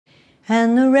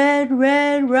And the red,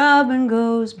 red robin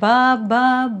goes bob,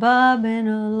 bob, bobbing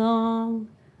along.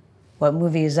 What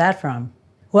movie is that from?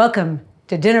 Welcome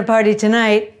to Dinner Party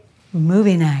Tonight,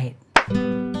 movie night.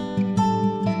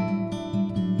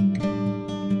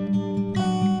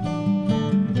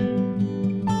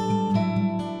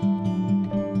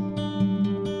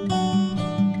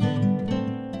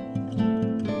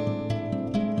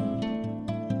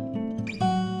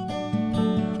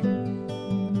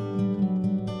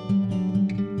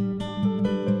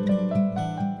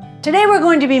 Today we're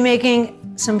going to be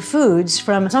making some foods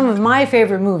from some of my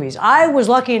favorite movies. I was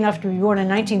lucky enough to be born in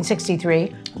 1963.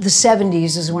 The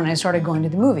 70s is when I started going to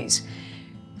the movies.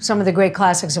 Some of the great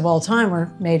classics of all time were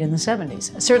made in the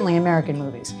 70s, certainly American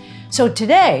movies. So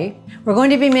today, we're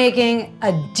going to be making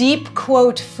a deep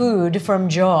quote food from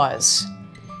Jaws.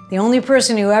 The only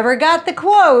person who ever got the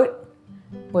quote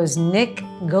was Nick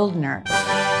Goldner.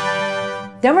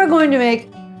 Then we're going to make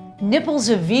Nipples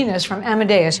of Venus from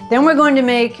Amadeus. Then we're going to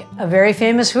make a very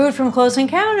famous food from Close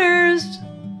Encounters.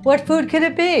 What food could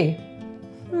it be?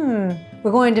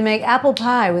 We're going to make apple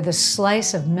pie with a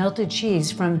slice of melted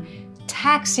cheese from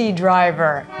Taxi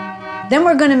Driver. Then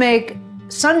we're going to make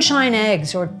sunshine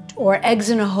eggs or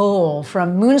eggs in a hole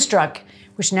from Moonstruck,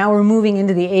 which now we're moving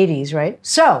into the 80s, right?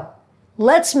 So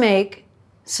let's make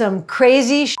some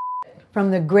crazy shit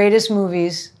from the greatest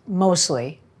movies,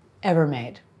 mostly, ever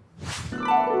made.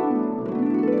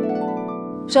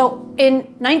 So in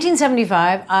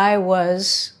 1975, I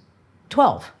was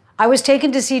 12. I was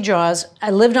taken to see Jaws. I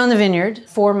lived on the vineyard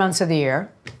 4 months of the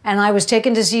year, and I was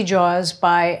taken to see Jaws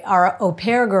by our au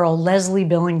pair girl, Leslie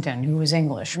Billington, who was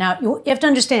English. Now, you have to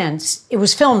understand, it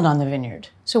was filmed on the vineyard.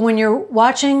 So when you're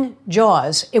watching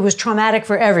Jaws, it was traumatic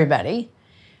for everybody,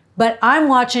 but I'm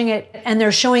watching it and they're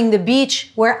showing the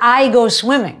beach where I go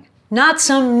swimming, not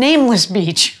some nameless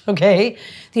beach, okay?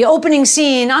 The opening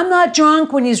scene, I'm not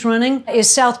drunk when he's running,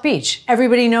 is South Beach.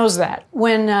 Everybody knows that.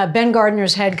 When Ben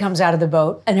Gardner's head comes out of the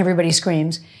boat and everybody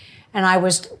screams, and I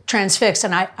was transfixed,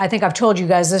 and I think I've told you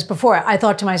guys this before, I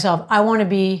thought to myself, I want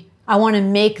to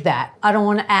make that. I don't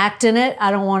want to act in it,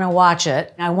 I don't want to watch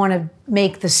it. I want to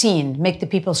make the scene, make the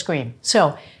people scream.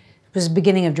 So it was the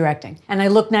beginning of directing. And I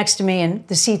looked next to me and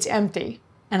the seat's empty.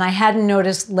 And I hadn't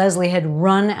noticed Leslie had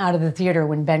run out of the theater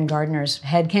when Ben Gardner's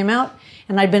head came out,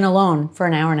 and I'd been alone for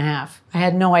an hour and a half. I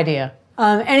had no idea.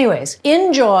 Anyways,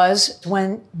 in Jaws,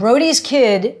 when Brody's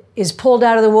kid is pulled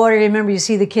out of the water, you remember you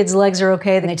see the kid's legs are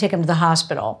okay, then they take him to the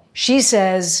hospital. She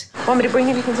says, "Want me to bring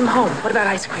anything from home? What about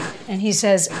ice cream?" And he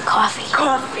says, "Coffee."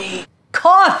 Coffee.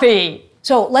 Coffee!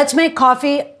 So let's make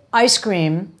coffee ice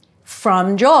cream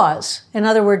from Jaws. In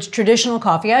other words, traditional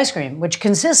coffee ice cream, which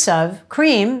consists of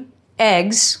cream,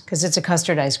 eggs, because it's a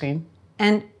custard ice cream,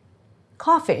 and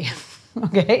coffee,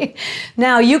 okay?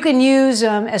 Now, you can use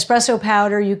espresso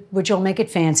powder, which will make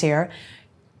it fancier.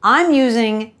 I'm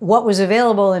using what was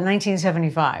available in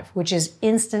 1975, which is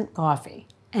instant coffee.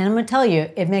 And I'm gonna tell you,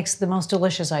 it makes the most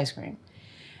delicious ice cream.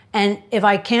 And if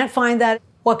I can't find that,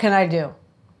 what can I do?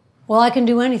 Well, I can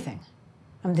do anything.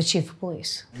 I'm the chief of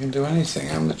police. You can do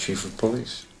anything. I'm the chief of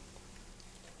police.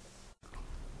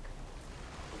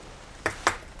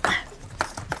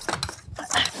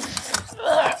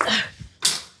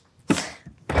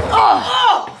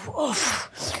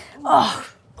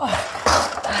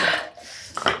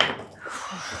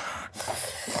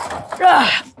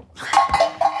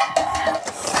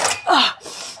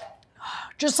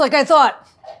 Just like I thought.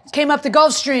 Came up the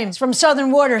Gulf Stream from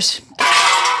southern waters.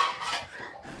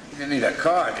 He didn't need a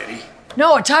car, did he?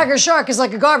 No, a tiger shark is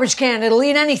like a garbage can. It'll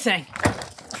eat anything.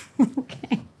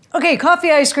 Okay,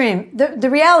 coffee ice cream. The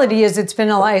reality is it's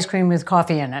vanilla ice cream with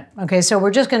coffee in it. Okay, so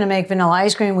we're just gonna make vanilla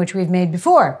ice cream, which we've made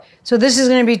before. So this is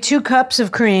gonna be 2 cups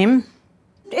of cream.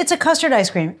 It's a custard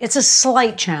ice cream. It's a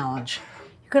slight challenge.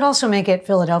 You could also make it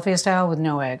Philadelphia style with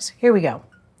no eggs. Here we go.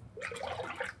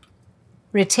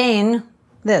 Retain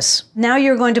this. Now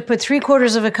you're going to put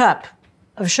 3/4 of a cup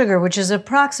of sugar, which is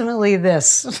approximately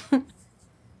this.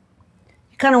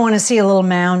 You kind of want to see a little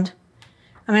mound.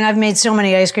 I mean, I've made so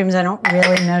many ice creams, I don't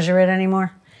really measure it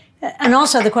anymore. And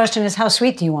also the question is, how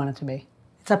sweet do you want it to be?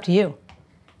 It's up to you.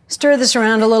 Stir this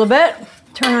around a little bit,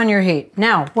 turn on your heat.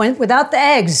 Now, without the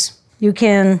eggs, you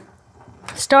can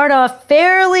start off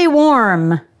fairly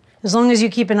warm, as long as you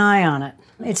keep an eye on it.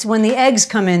 It's when the eggs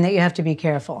come in that you have to be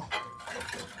careful.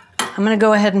 I'm gonna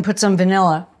go ahead and put some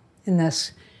vanilla in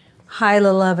this.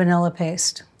 High-la-la vanilla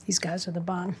paste. These guys are the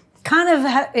bomb. Kind of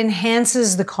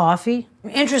enhances the coffee.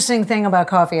 Interesting thing about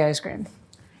coffee ice cream.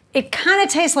 It kind of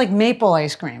tastes like maple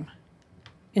ice cream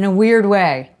in a weird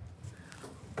way.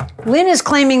 Lynn is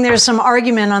claiming there's some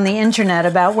argument on the internet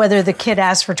about whether the kid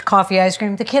asked for coffee ice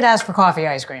cream. The kid asked for coffee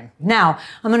ice cream. Now,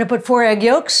 I'm gonna put 4 egg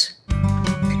yolks.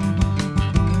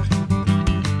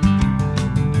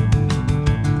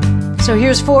 So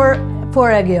here's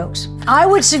four egg yolks. I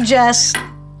would suggest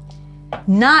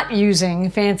not using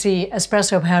fancy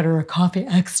espresso powder or coffee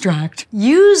extract.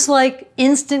 Use like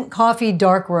instant coffee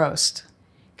dark roast,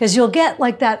 because you'll get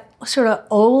like that sort of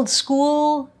old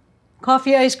school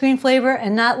coffee ice cream flavor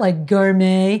and not like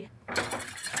gourmet.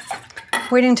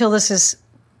 Waiting until this is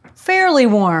fairly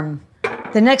warm.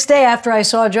 The next day after I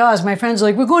saw Jaws, my friends were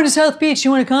like, we're going to South Beach,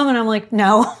 you wanna come? And I'm like,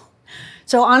 no.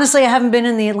 So honestly, I haven't been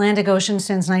in the Atlantic Ocean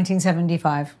since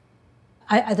 1975.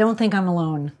 I don't think I'm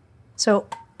alone. So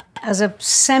as a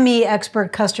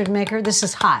semi-expert custard maker, this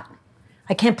is hot.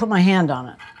 I can't put my hand on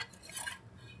it.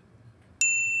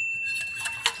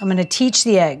 I'm gonna teach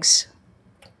the eggs.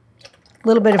 A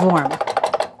little bit of warm.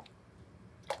 A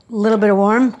little bit of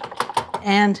warm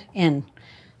and in.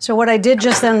 So what I did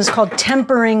just then is called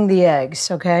tempering the eggs,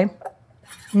 okay?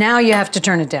 Now you have to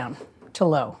turn it down to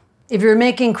low. If you're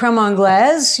making creme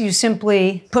anglaise, you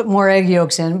simply put more egg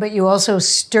yolks in, but you also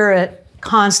stir it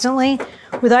constantly.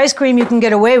 With ice cream, you can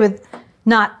get away with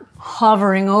not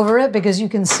hovering over it because you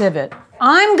can sieve it.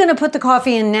 I'm gonna put the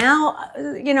coffee in now.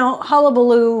 You know,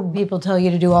 hullabaloo, people tell you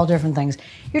to do all different things.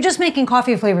 You're just making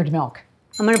coffee flavored milk.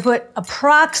 I'm gonna put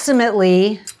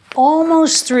approximately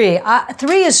almost 3.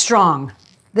 3 is strong.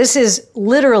 This is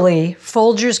literally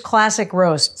Folger's Classic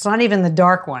Roast. It's not even the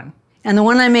dark one. And the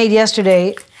one I made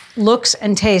yesterday looks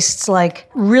and tastes like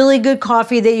really good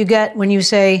coffee that you get when you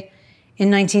say in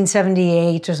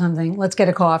 1978 or something, let's get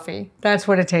a coffee. That's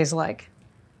what it tastes like.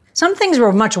 Some things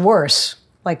were much worse,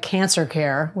 like cancer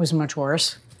care was much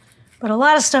worse, but a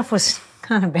lot of stuff was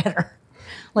kind of better,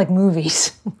 like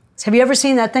movies. Have you ever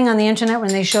seen that thing on the internet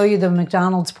when they show you the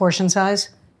McDonald's portion size?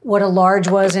 What a large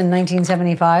was in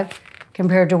 1975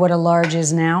 compared to what a large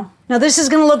is now? Now this is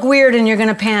gonna look weird and you're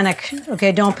gonna panic.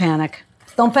 Okay, don't panic.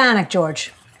 Don't panic,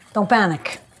 George. Don't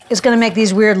panic. It's gonna make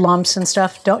these weird lumps and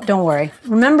stuff. Don't worry.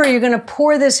 Remember, you're gonna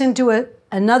pour this into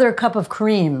another cup of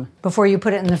cream before you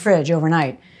put it in the fridge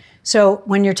overnight. So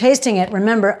when you're tasting it,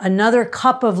 remember, another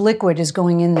cup of liquid is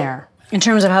going in there in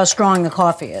terms of how strong the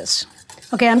coffee is.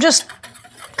 Okay, I'm just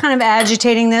kind of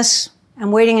agitating this.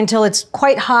 I'm waiting until it's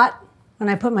quite hot when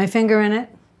I put my finger in it.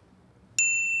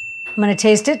 I'm gonna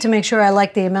taste it to make sure I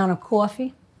like the amount of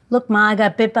coffee. Look, Ma, I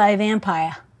got bit by a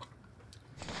vampire.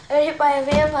 I got hit by a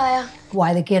vampire.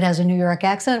 Why the kid has a New York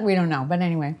accent, we don't know, but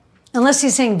anyway. Unless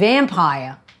he's saying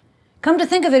vampire. Come to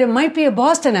think of it, it might be a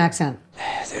Boston accent.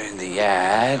 They're in the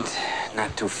yard,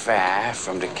 not too far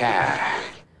from the car.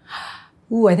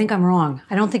 Ooh, I think I'm wrong.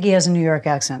 I don't think he has a New York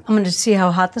accent. I'm gonna see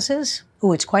how hot this is.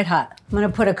 Ooh, it's quite hot. I'm gonna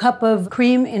put a cup of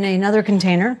cream in another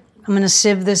container. I'm gonna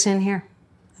sieve this in here,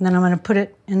 and then I'm gonna put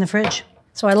it in the fridge.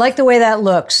 So I like the way that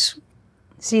looks.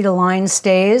 See, the line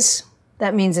stays.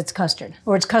 That means it's custard,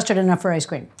 or it's custard enough for ice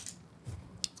cream.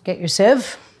 Get your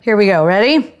sieve. Here we go,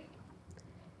 ready?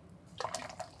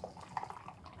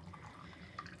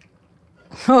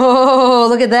 Oh,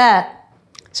 look at that.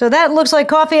 So that looks like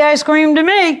coffee ice cream to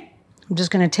me. I'm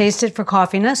just gonna taste it for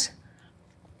coffeeness.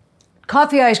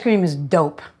 Coffee ice cream is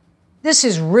dope. This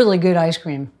is really good ice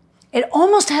cream. It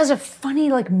almost has a funny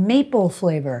like maple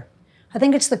flavor. I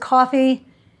think it's the coffee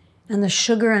and the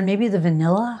sugar and maybe the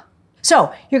vanilla.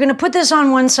 So you're gonna put this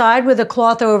on one side with a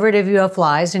cloth over it if you have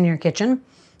flies in your kitchen.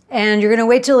 And you're gonna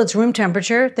wait till it's room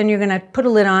temperature. Then you're gonna put a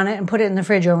lid on it and put it in the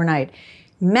fridge overnight.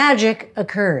 Magic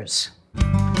occurs.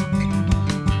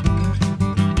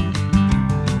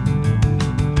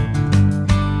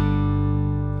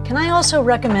 Can I also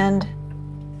recommend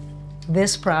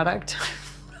this product?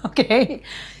 Okay.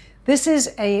 This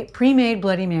is a pre-made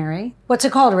Bloody Mary. What's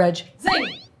it called, Reg?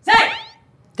 Zing! Zing!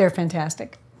 They're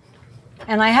fantastic.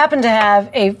 And I happen to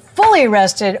have a fully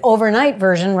rested overnight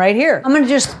version right here. I'm gonna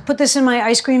just put this in my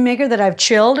ice cream maker that I've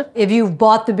chilled. If you've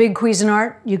bought the big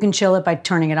Cuisinart, you can chill it by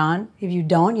turning it on. If you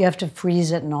don't, you have to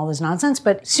freeze it and all this nonsense.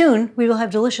 But soon, we will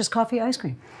have delicious coffee ice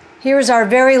cream. Here's our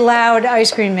very loud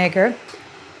ice cream maker.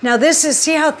 Now this is,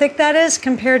 see how thick that is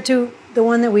compared to the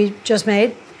one that we just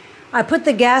made? I put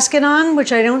the gasket on,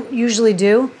 which I don't usually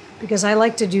do, because I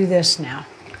like to do this now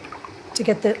to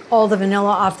get all the vanilla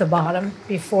off the bottom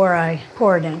before I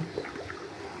pour it in.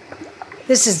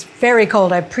 This is very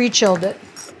cold. I pre-chilled it.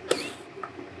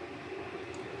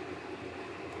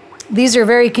 These are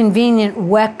very convenient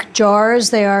Weck jars.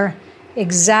 They are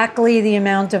exactly the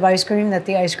amount of ice cream that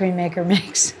the ice cream maker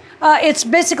makes. It's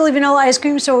basically vanilla ice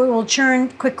cream, so it will churn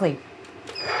quickly.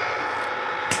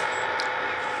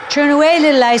 Churn away,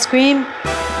 little ice cream.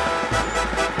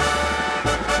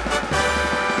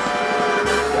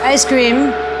 ice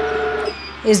cream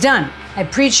is done. I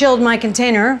pre-chilled my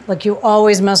container, like you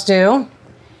always must do.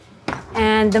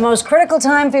 And the most critical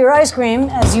time for your ice cream,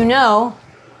 as you know,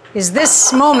 is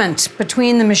this moment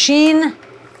between the machine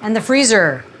and the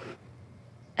freezer.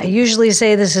 I usually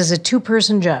say this is a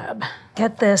two-person job.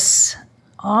 Get this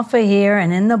off of here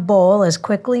and in the bowl as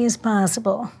quickly as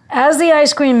possible. As the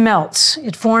ice cream melts,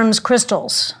 it forms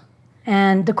crystals.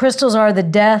 And the crystals are the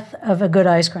death of a good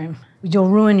ice cream. You'll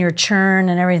ruin your churn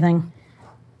and everything.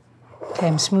 Okay,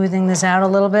 I'm smoothing this out a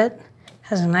little bit.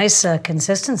 Has a nice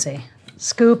consistency.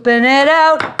 Scooping it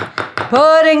out,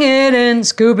 putting it in,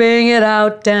 scooping it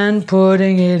out and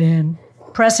putting it in.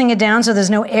 Pressing it down so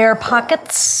there's no air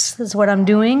pockets. This is what I'm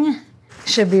doing.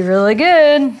 Should be really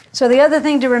good. So the other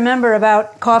thing to remember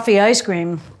about coffee ice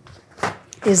cream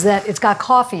is that it's got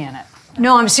coffee in it.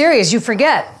 No, I'm serious, you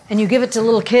forget, and you give it to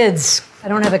little kids. I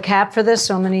don't have a cap for this,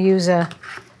 so I'm gonna use a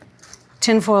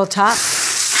tinfoil top.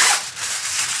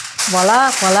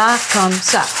 Voila, voila, comme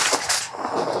ça.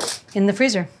 In the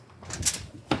freezer.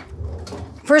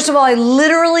 First of all, I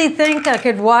literally think I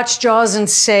could watch Jaws and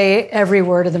say every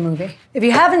word of the movie. If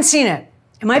you haven't seen it,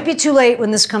 it might be too late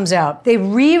when this comes out. They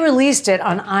re-released it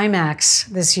on IMAX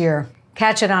this year.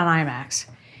 Catch it on IMAX.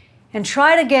 And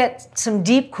try to get some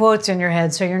deep quotes in your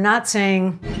head so you're not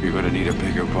saying... You're gonna need a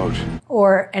bigger boat.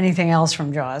 ...or anything else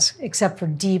from Jaws, except for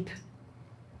deep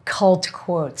cult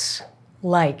quotes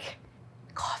like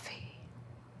coffee.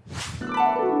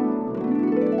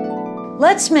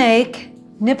 Let's make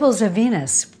Nipples of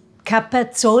Venus,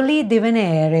 capezzoli di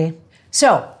Venere.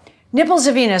 So, Nipples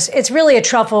of Venus, it's really a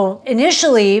truffle.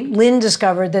 Initially, Lynn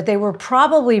discovered that they were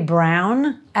probably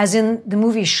brown, as in the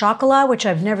movie Chocolat, which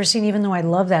I've never seen, even though I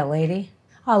love that lady.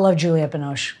 I love Juliette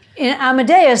Binoche. In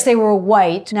Amadeus, they were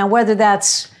white. Now, whether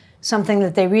that's something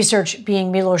that they researched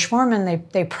being Milos Forman,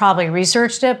 they probably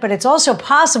researched it, but it's also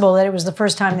possible that it was the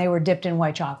first time they were dipped in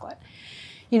white chocolate.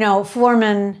 You know,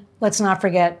 Forman, let's not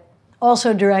forget,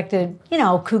 also directed, you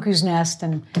know, Cuckoo's Nest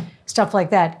and stuff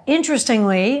like that.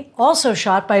 Interestingly, also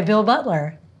shot by Bill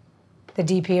Butler, the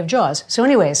DP of Jaws. So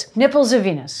anyways, Nipples of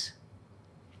Venus.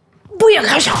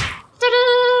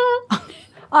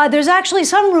 There's actually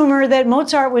some rumor that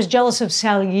Mozart was jealous of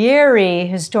Salieri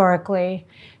historically.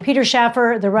 Peter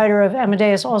Schaffer, the writer of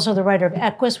Amadeus, also the writer of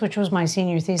Equus, which was my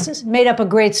senior thesis, made up a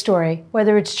great story.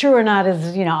 Whether it's true or not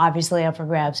is, you know, obviously up for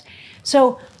grabs.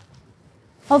 So,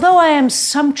 although I am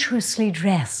sumptuously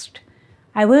dressed,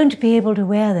 I won't be able to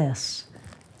wear this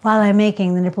while I'm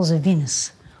making the Nipples of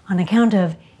Venus on account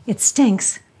of it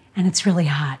stinks and it's really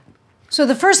hot. So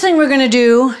the first thing we're gonna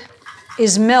do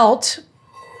is melt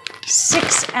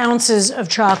 6 ounces of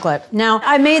chocolate. Now,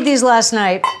 I made these last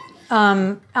night.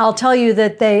 I'll tell you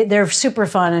that they're super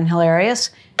fun and hilarious.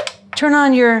 Turn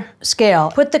on your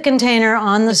scale. Put the container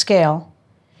on the scale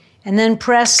and then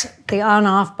press the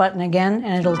on-off button again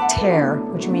and it'll tear,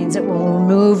 which means it will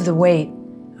remove the weight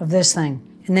of this thing.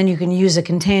 And then you can use a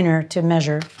container to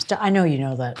measure. I know you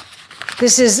know that.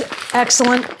 This is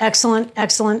excellent, excellent,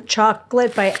 excellent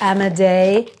chocolate by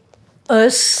Amadeus.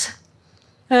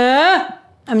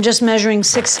 I'm just measuring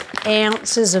 6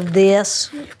 ounces of this.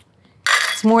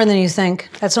 It's more than you think.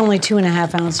 That's only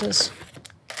 2.5 ounces.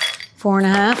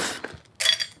 4.5.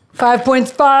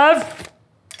 5.5.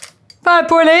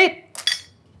 5.8.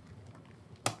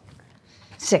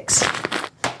 6.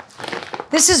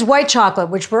 This is white chocolate,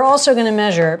 which we're also going to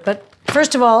measure. But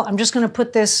first of all, I'm just going to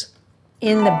put this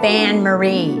in the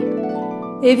bain-marie.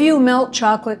 If you melt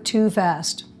chocolate too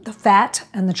fast, the fat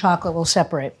and the chocolate will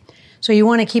separate. So you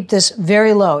want to keep this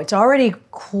very low. It's already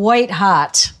quite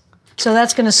hot. So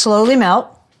that's going to slowly melt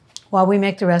while we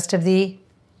make the rest of the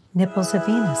Nipples of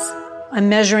Venus. I'm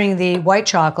measuring the white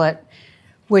chocolate,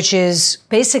 which is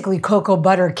basically cocoa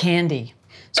butter candy.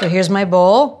 So here's my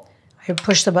bowl. I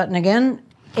push the button again,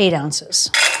 8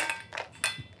 ounces.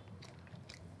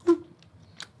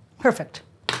 Perfect.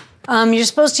 You're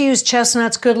supposed to use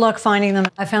chestnuts. Good luck finding them.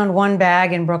 I found 1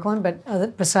 bag in Brooklyn,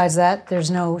 but besides that,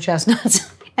 there's no chestnuts.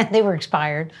 And they were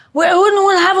expired. We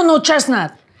wouldn't have no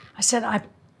chestnut. I said,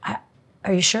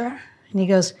 are you sure? And he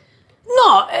goes,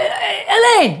 no,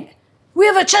 Elaine, we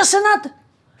have a chestnut.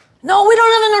 No, we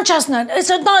don't have no chestnut. It's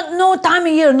no time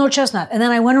of year, no chestnut. And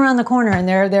then I went around the corner and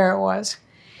there it was.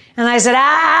 And I said,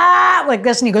 like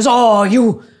this. And he goes, oh,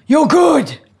 you're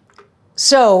good.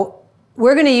 So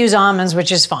we're gonna use almonds,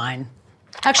 which is fine.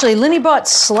 Actually, Linny bought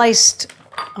sliced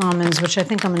almonds, which I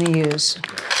think I'm gonna use.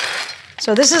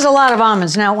 So this is a lot of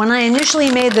almonds. Now, when I initially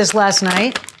made this last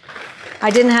night, I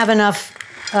didn't have enough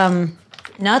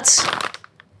nuts.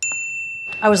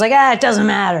 I was like, it doesn't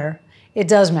matter. It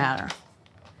does matter.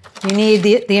 You need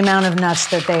the amount of nuts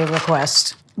that they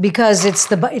request. because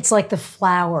it's like the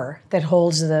flour that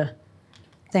holds the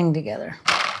thing together.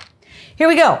 Here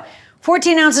we go.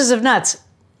 14 ounces of nuts.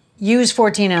 Use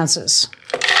 14 ounces.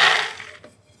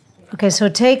 Okay, so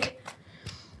take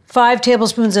 5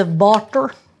 tablespoons of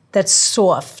butter that's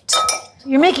soft.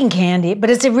 You're making candy, but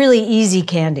it's a really easy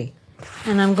candy.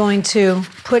 And I'm going to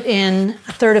put in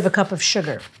 1/3 cup of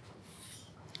sugar.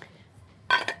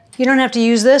 You don't have to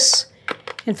use this.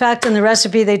 In fact, in the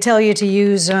recipe, they tell you to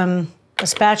use a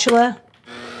spatula.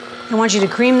 I want you to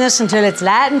cream this until it's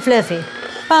light and fluffy.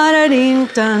 Ba-da-ding,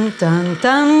 dun, dun,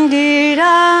 dun, dee,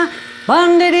 da.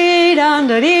 Bun-da-dee, dun,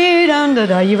 da, dee, dun, da,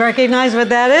 da. You recognize what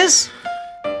that is?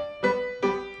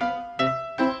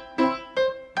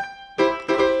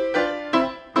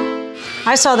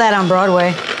 I saw that on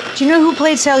Broadway. Do you know who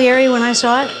played Salieri when I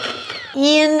saw it?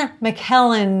 Ian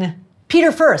McKellen.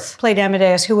 Peter Firth played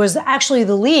Amadeus, who was actually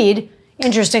the lead,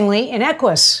 interestingly, in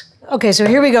Equus. Okay, so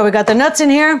here we go. We got the nuts in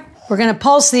here. We're gonna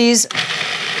pulse these.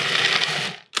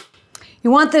 You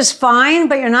want this fine,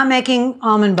 but you're not making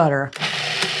almond butter.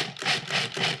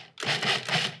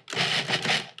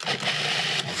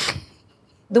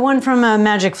 The one from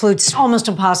Magic Flute's almost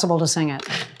impossible to sing it.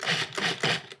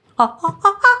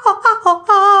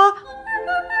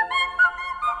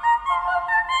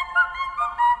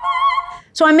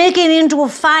 So I'm making it into a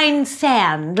fine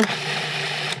sand.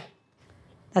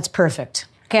 That's perfect.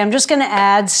 Okay, I'm just gonna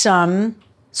add some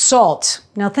salt.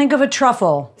 Now think of a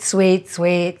truffle. Sweet,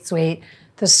 sweet, sweet.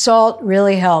 The salt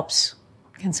really helps.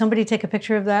 Can somebody take a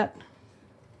picture of that?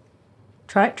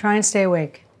 Try and stay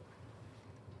awake.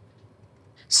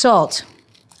 Salt.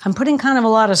 I'm putting kind of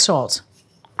a lot of salt.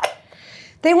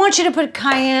 They want you to put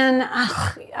cayenne.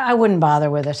 Ugh, I wouldn't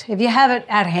bother with it. If you have it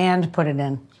at hand, put it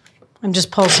in. I'm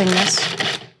just pulsing this.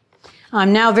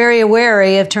 I'm now very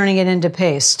wary of turning it into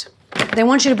paste. They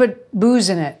want you to put booze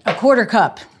in it, 1/4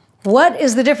 cup. What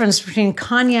is the difference between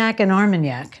cognac and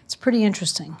Armagnac? It's pretty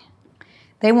interesting.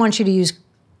 They want you to use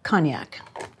cognac.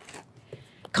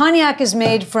 Cognac is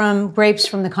made from grapes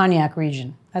from the Cognac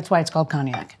region. That's why it's called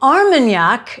cognac.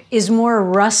 Armagnac is more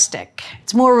rustic.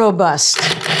 It's more robust.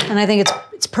 And I think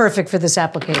it's perfect for this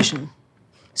application.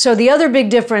 So the other big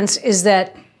difference is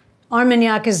that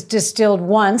Armagnac is distilled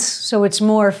once, so it's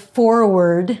more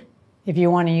forward, if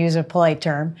you want to use a polite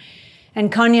term.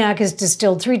 And cognac is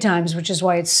distilled 3 times, which is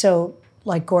why it's so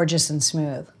like gorgeous and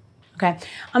smooth. Okay,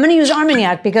 I'm gonna use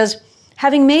Armagnac because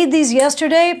having made these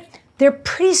yesterday, they're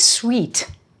pretty sweet.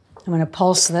 I'm gonna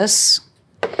pulse this.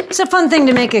 It's a fun thing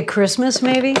to make at Christmas,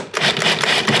 maybe.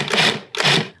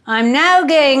 I'm now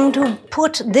going to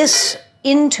put this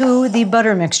into the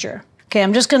butter mixture. Okay,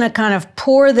 I'm just gonna kind of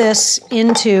pour this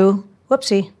into,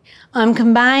 whoopsie, I'm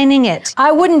combining it.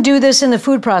 I wouldn't do this in the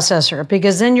food processor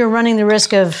because then you're running the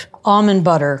risk of almond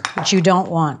butter, which you don't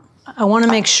want. I wanna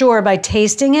make sure by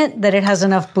tasting it that it has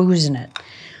enough booze in it,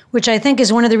 which I think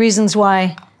is one of the reasons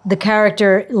why the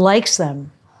character likes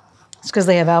them. It's because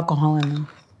they have alcohol in them.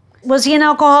 Was he an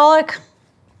alcoholic?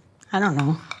 I don't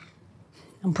know.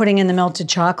 I'm putting in the melted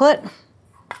chocolate.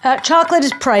 Chocolate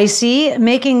is pricey.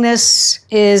 Making this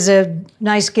is a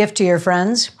nice gift to your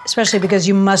friends, especially because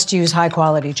you must use high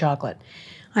quality chocolate.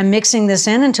 I'm mixing this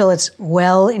in until it's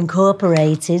well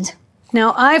incorporated.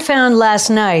 Now, I found last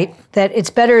night that it's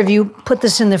better if you put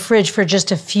this in the fridge for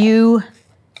just a few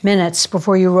minutes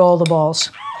before you roll the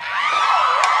balls.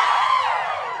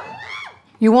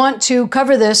 You want to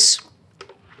cover this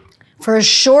for a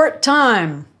short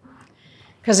time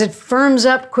because it firms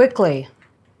up quickly.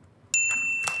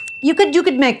 You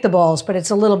could make the balls, but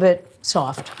it's a little bit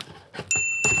soft.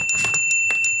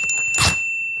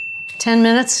 10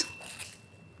 minutes,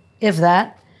 if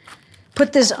that.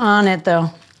 Put this on it though,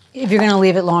 if you're gonna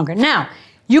leave it longer. Now,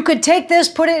 you could take this,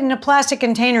 put it in a plastic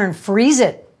container and freeze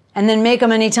it, and then make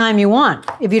them anytime you want,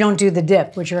 if you don't do the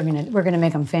dip, which we're gonna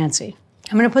make them fancy.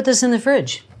 I'm gonna put this in the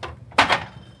fridge.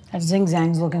 That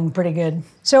zing-zang's looking pretty good.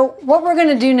 So what we're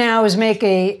gonna do now is make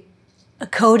a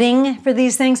coating for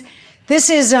these things. This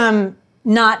is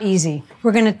not easy.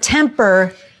 We're gonna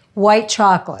temper white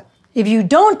chocolate. If you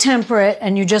don't temper it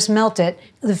and you just melt it,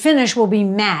 the finish will be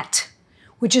matte,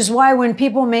 which is why when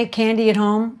people make candy at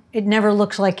home, it never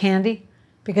looks like candy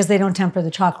because they don't temper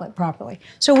the chocolate properly.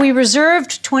 So we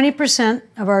reserved 20%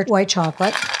 of our white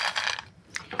chocolate,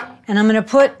 and I'm gonna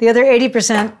put the other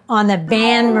 80% on the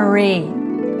Bain Marie,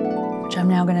 which I'm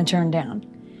now gonna turn down.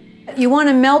 You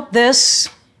wanna melt this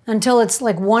until it's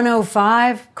like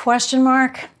 105, question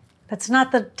mark. That's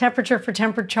not the temperature for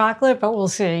tempered chocolate, but we'll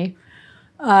see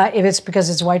if it's because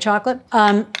it's white chocolate.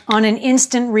 On an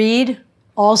instant read,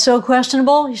 also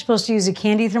questionable. You're supposed to use a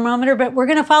candy thermometer, but we're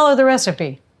gonna follow the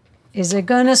recipe. Is it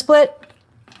gonna split?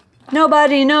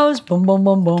 Nobody knows. Boom, boom,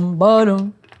 boom, boom,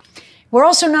 ba-dum. We're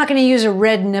also not going to use a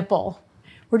red nipple.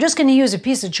 We're just going to use a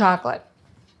piece of chocolate,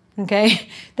 okay?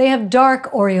 They have dark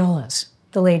aureolas,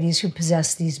 the ladies who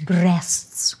possess these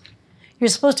breasts. You're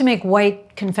supposed to make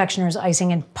white confectioner's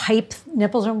icing and pipe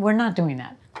nipples. We're not doing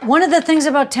that. One of the things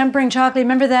about tempering chocolate,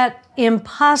 remember that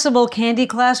impossible candy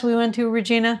class we went to,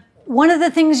 Regina? One of the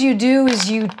things you do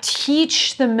is you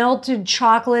teach the melted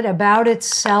chocolate about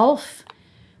itself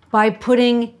by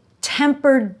putting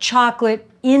tempered chocolate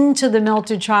into the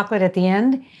melted chocolate at the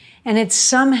end, and it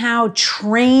somehow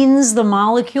trains the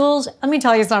molecules. Let me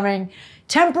tell you something.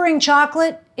 Tempering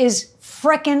chocolate is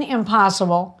frickin'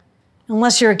 impossible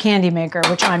unless you're a candy maker,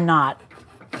 which I'm not.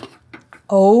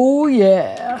 Oh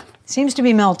yeah. Seems to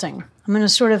be melting. I'm gonna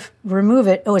sort of remove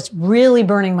it. Oh, it's really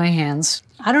burning my hands.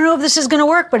 I don't know if this is gonna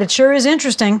work, but it sure is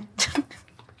interesting.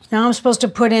 Now I'm supposed to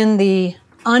put in the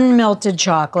unmelted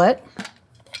chocolate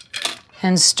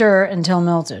and stir until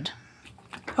melted.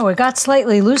 Oh, it got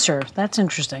slightly looser. That's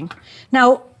interesting.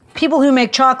 Now, people who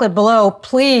make chocolate below,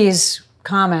 please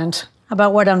comment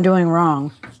about what I'm doing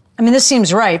wrong. I mean, this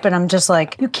seems right, but I'm just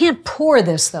like, you can't pour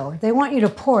this though. They want you to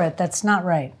pour it. That's not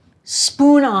right.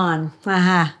 Spoon on.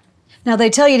 Aha. Now, they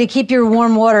tell you to keep your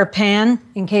warm water pan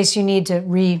in case you need to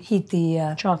reheat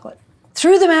the chocolate.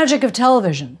 Through the magic of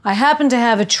television, I happen to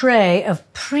have a tray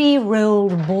of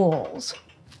pre-rolled balls.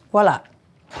 Voila.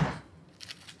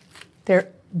 They're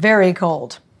very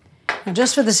cold. Now,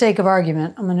 just for the sake of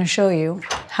argument, I'm going to show you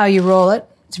how you roll it.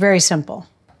 It's very simple.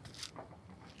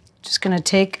 Just going to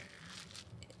take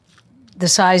the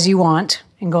size you want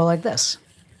and go like this.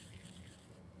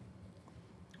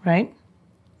 Right?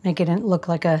 Make it look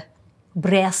like a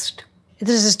breast.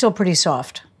 This is still pretty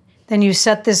soft. Then you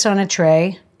set this on a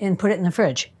tray and put it in the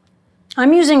fridge.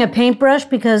 I'm using a paintbrush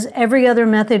because every other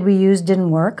method we used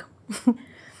didn't work.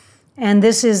 And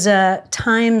this is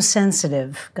time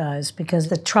sensitive, guys, because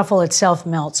the truffle itself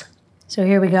melts. So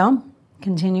here we go,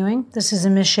 continuing. This is a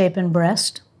misshapen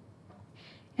breast.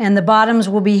 And the bottoms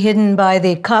will be hidden by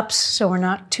the cups, so we're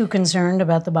not too concerned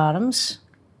about the bottoms.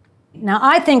 Now,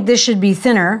 I think this should be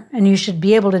thinner, and you should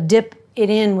be able to dip it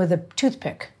in with a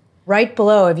toothpick. Right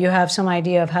below, if you have some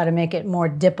idea of how to make it more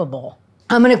dippable.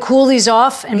 I'm gonna cool these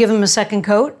off and give them a second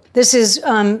coat. This is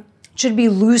should be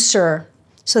looser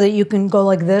so that you can go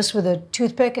like this with a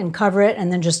toothpick and cover it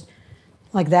and then just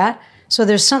like that. So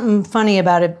there's something funny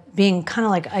about it being kind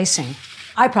of like icing.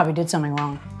 I probably did something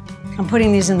wrong. I'm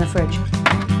putting these in the fridge.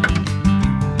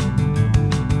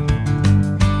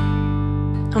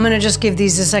 I'm gonna just give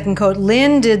these a second coat.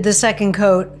 Lynn did the second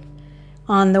coat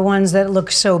on the ones that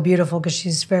look so beautiful because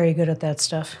she's very good at that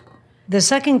stuff. The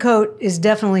second coat is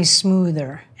definitely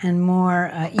smoother and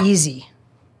more easy.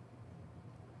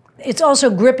 It's also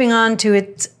gripping onto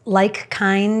its like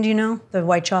kind, you know, the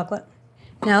white chocolate.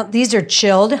 Now, these are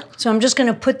chilled, so I'm just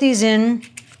gonna put these in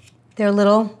their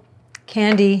little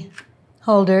candy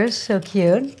holders, so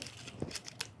cute.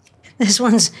 This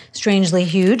one's strangely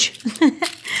huge.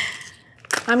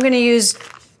 I'm gonna use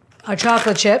a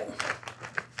chocolate chip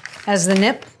as the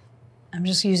nip. I'm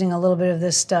just using a little bit of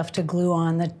this stuff to glue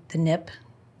on the nip.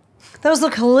 Those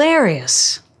look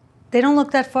hilarious. They don't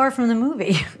look that far from the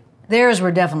movie. Theirs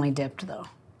were definitely dipped, though.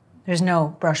 There's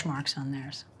no brush marks on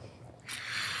theirs.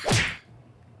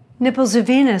 Nipples of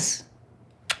Venus.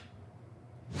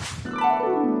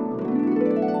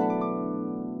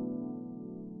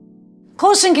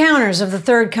 Close Encounters of the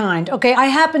Third Kind. Okay, I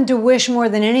happen to wish more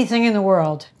than anything in the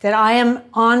world that I am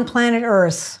on planet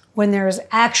Earth when there is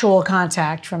actual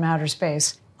contact from outer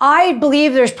space. I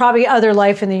believe there's probably other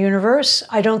life in the universe.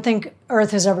 I don't think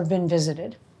Earth has ever been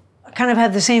visited. I kind of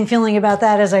have the same feeling about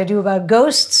that as I do about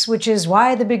ghosts, which is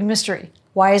why the big mystery?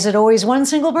 Why is it always one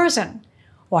single person?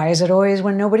 Why is it always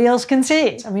when nobody else can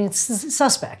see? I mean, it's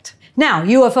suspect. Now,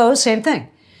 UFOs, same thing.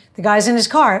 The guy's in his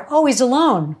car, oh, he's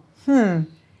alone.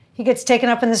 He gets taken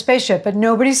up in the spaceship, but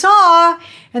nobody saw.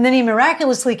 And then he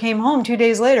miraculously came home 2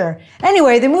 days later.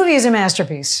 Anyway, the movie is a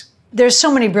masterpiece. There's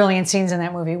so many brilliant scenes in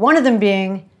that movie. One of them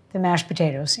being the mashed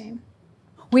potato scene.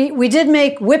 We did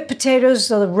make whipped potatoes,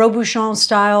 so the Robuchon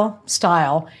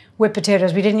style whipped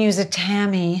potatoes. We didn't use a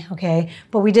tammy, okay?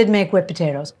 But we did make whipped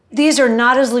potatoes. These are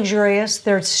not as luxurious.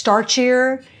 They're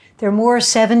starchier. They're more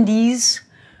 70s.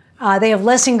 They have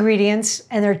less ingredients,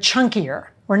 and they're chunkier.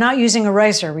 We're not using a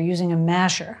ricer, we're using a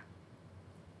masher.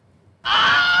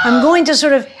 I'm going to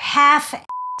sort of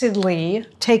half-assedly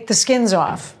take the skins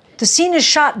off. The scene is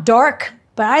shot dark,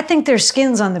 but I think there's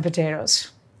skins on the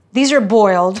potatoes. These are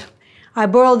boiled. I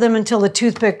boiled them until the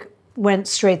toothpick went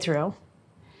straight through.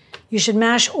 You should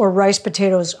mash or rice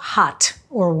potatoes hot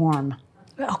or warm.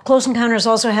 Close Encounters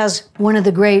also has one of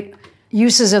the great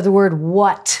uses of the word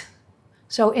what.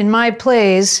 So in my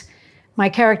plays, my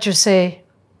characters say,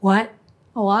 what?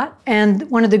 A lot. And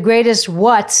one of the greatest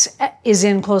whats is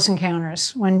in Close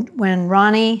Encounters. When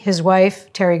Ronnie, his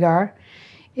wife, Terry Garr,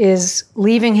 is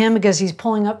leaving him because he's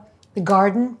pulling up the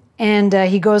garden, and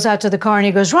he goes out to the car and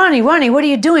he goes, Ronnie, what are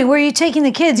you doing? Where are you taking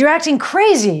the kids? You're acting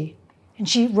crazy. And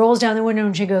she rolls down the window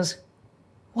and she goes,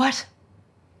 what?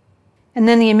 And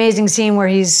then the amazing scene where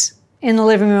he's in the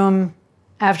living room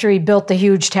after he built the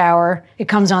huge tower, it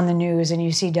comes on the news and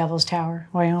you see Devil's Tower,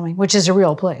 Wyoming, which is a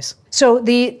real place. So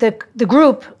the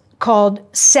group called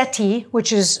SETI,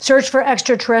 which is Search for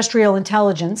Extraterrestrial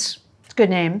Intelligence, it's a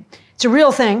good name. It's a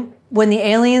real thing. When the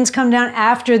aliens come down,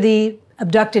 after the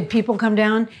abducted people come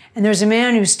down, and there's a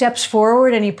man who steps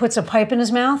forward and he puts a pipe in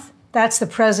his mouth, that's the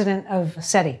president of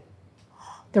SETI,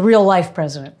 the real life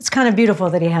president. It's kind of beautiful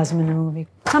that he has him in the movie.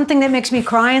 Something that makes me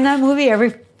cry in that movie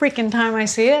every freaking time I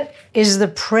see it is the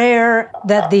prayer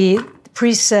that the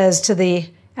priest says to the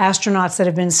astronauts that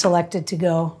have been selected to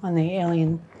go on the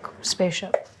alien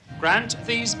spaceship. Grant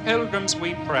these pilgrims,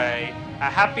 we pray, a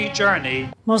happy journey.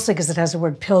 Mostly because it has the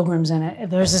word pilgrims in it.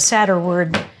 If there's a sadder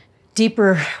word,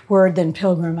 deeper word than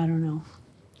pilgrim, I don't know.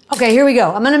 Okay, here we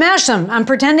go. I'm gonna mash them. I'm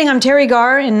pretending I'm Terry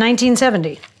Garr in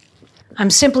 1970. I'm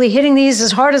simply hitting these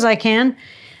as hard as I can.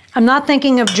 I'm not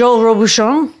thinking of Joel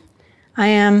Robuchon. I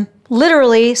am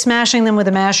literally smashing them with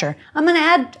a masher. I'm gonna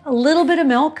add a little bit of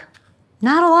milk.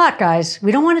 Not a lot, guys.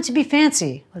 We don't want it to be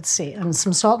fancy. Let's see, and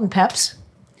some salt and peps.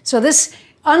 So this,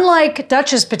 unlike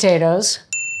Dutch's potatoes,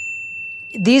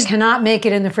 these cannot make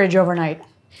it in the fridge overnight.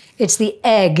 It's the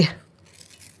egg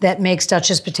that makes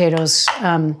Dutch's potatoes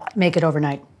make it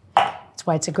overnight. That's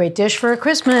why it's a great dish for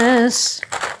Christmas.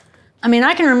 I mean,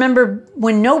 I can remember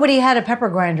when nobody had a pepper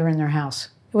grinder in their house.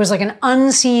 It was like an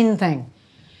unseen thing.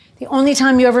 The only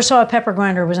time you ever saw a pepper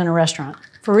grinder was in a restaurant,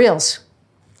 for reals.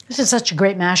 This is such a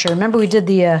great masher. Remember we did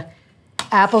the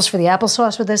apples for the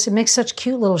applesauce with this? It makes such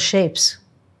cute little shapes.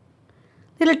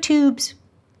 Little tubes.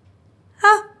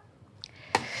 Ah.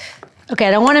 Okay,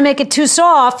 I don't want to make it too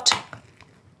soft.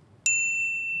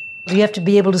 You have to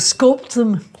be able to sculpt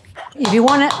them. If you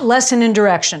want to lessen in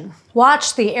direction,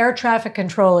 watch the air traffic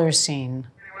controllers scene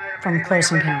from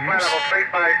Close Encounters.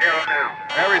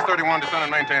 Aries 31, descend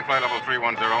and maintain flight level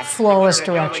 310. Flawless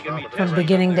direction from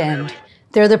beginning to end.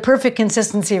 They're the perfect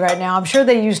consistency right now. I'm sure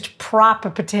they used prop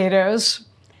potatoes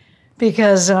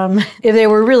because if they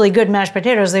were really good mashed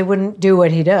potatoes, they wouldn't do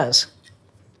what he does.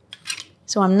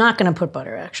 So I'm not going to put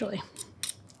butter, actually.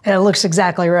 It looks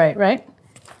exactly right, right?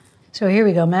 So here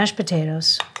we go, mashed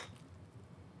potatoes.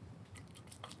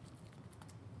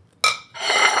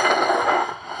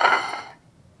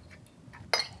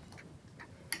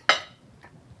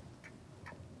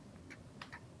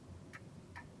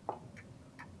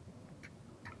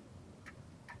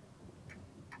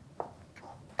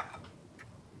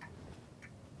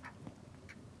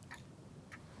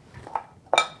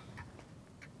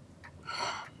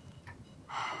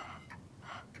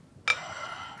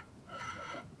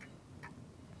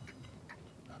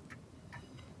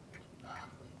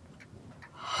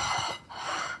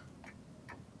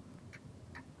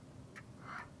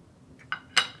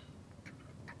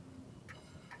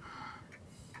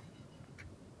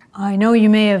 I know you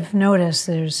may have noticed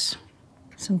there's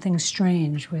something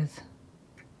strange with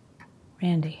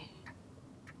Randy.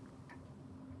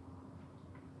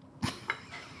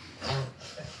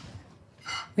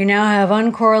 We now have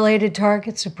uncorrelated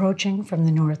targets approaching from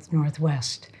the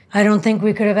north-northwest. I don't think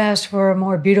we could have asked for a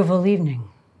more beautiful evening,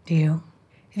 do you?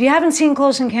 If you haven't seen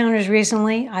Close Encounters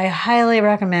recently, I highly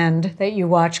recommend that you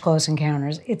watch Close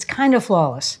Encounters. It's kind of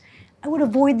flawless. I would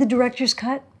avoid the director's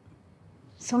cut.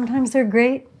 Sometimes they're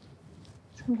great.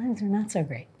 Sometimes they're not so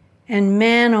great. And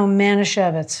man, oh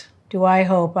Manischewitz, do I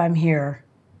hope I'm here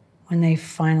when they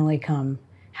finally come.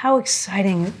 How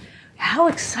exciting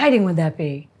would that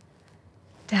be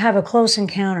to have a close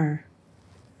encounter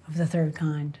of the third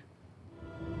kind?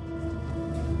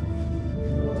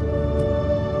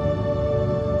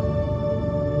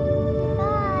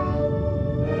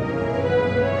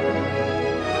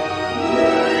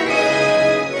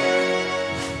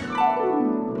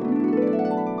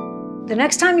 The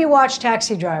next time you watch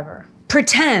Taxi Driver,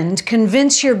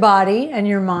 convince your body and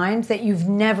your mind that you've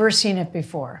never seen it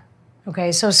before.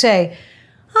 Okay, so say,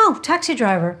 oh, Taxi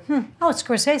Driver, oh, it's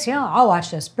Scorsese, oh, I'll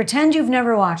watch this. Pretend you've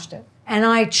never watched it. And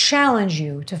I challenge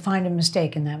you to find a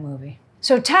mistake in that movie.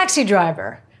 So Taxi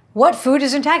Driver, what food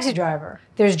is in Taxi Driver?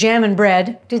 There's jam and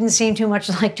bread. Didn't seem too much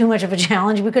of a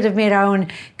challenge. We could have made our own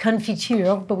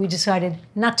confiture, but we decided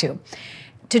not to.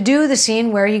 To do the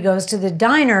scene where he goes to the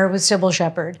diner with Sybil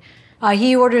Shepherd,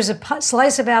 He orders a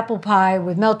slice of apple pie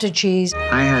with melted cheese.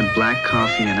 I had black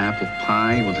coffee and apple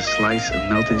pie with a slice of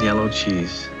melted yellow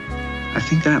cheese. I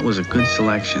think that was a good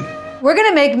selection. We're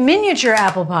gonna make miniature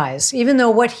apple pies, even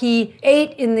though what he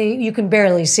ate in the, you can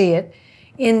barely see it,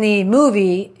 in the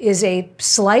movie is a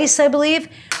slice, I believe,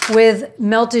 with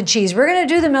melted cheese. We're gonna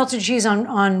do the melted cheese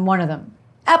on one of them.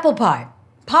 Apple pie.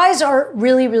 Pies are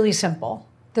really, really simple.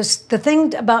 The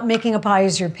thing about making a pie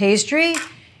is your pastry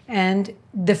and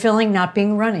the filling not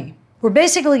being runny. We're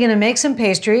basically gonna make some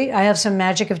pastry. I have some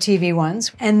Magic of TV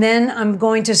ones. And then I'm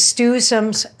going to stew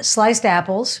some sliced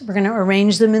apples. We're gonna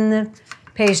arrange them in the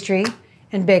pastry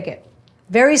and bake it.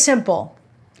 Very simple.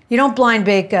 You don't blind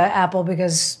bake apple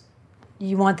because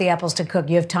you want the apples to cook.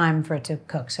 You have time for it to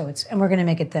cook. And we're gonna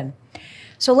make it thin.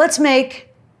 So let's make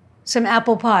some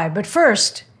apple pie. But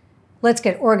first, let's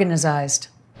get organized.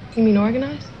 You mean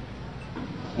organized?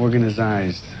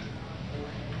 Organized.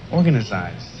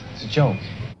 Organized. It's a joke.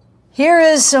 Here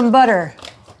is some butter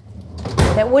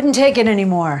that wouldn't take it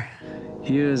anymore.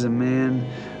 Here is a man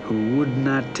who would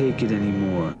not take it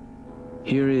anymore.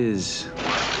 Here is...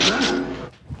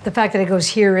 The fact that it goes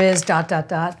here is ...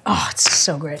 Oh, it's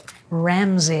so great.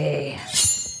 Ramsay.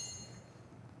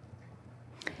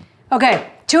 Okay,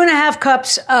 2.5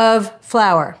 cups of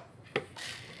flour.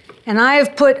 And I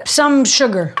have put some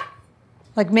sugar,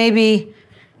 like maybe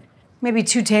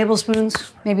 2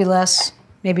 tablespoons, maybe less,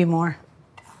 maybe more.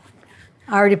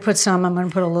 I already put some, I'm gonna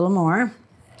put a little more.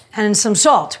 And some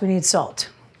salt, we need salt.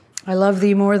 I love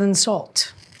thee more than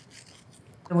salt,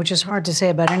 which is hard to say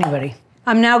about anybody.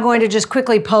 I'm now going to just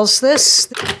quickly pulse this.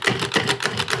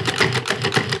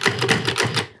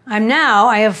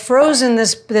 I have frozen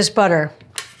this butter.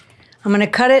 I'm gonna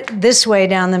cut it this way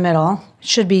down the middle. It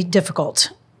should be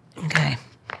difficult. Okay,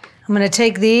 I'm gonna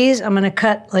take these, I'm gonna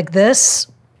cut like this.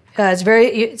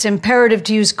 It's imperative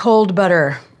to use cold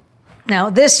butter.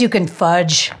 Now this you can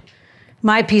fudge.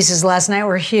 My pieces last night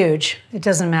were huge. It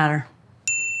doesn't matter.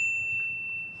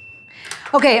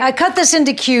 Okay, I cut this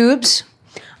into cubes.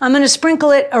 I'm gonna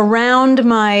sprinkle it around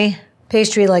my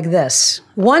pastry like this.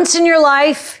 Once in your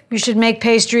life, you should make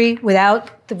pastry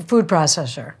without the food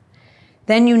processor.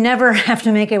 Then you never have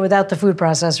to make it without the food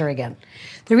processor again.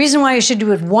 The reason why you should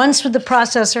do it once with the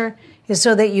processor is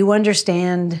so that you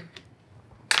understand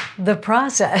the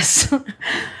process.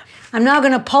 I'm now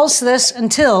gonna pulse this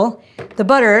until the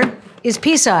butter is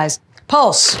pea-sized.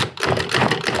 Pulse.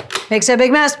 Makes a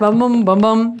big mess, bum, bum, bum,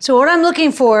 bum. So what I'm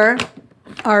looking for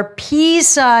are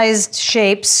pea-sized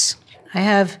shapes.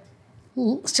 I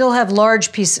still have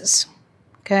large pieces,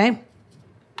 okay?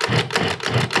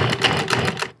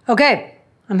 Okay,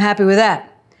 I'm happy with that.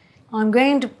 I'm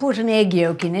going to put an egg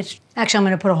yolk in it. Actually, I'm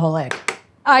gonna put a whole egg.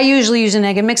 I usually use an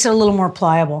egg, it makes it a little more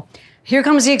pliable. Here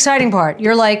comes the exciting part.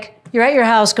 You're at your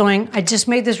house going, I just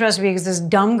made this recipe because this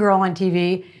dumb girl on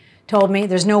TV told me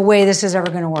there's no way this is ever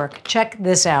gonna work. Check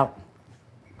this out.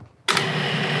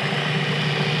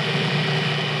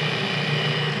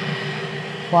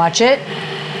 Watch it.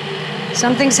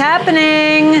 Something's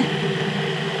happening.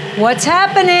 What's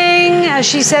happening? As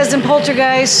she says in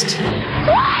Poltergeist.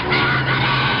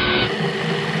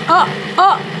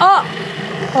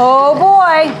 Oh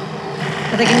boy.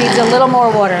 I think it needs a little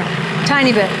more water.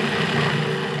 Tiny bit.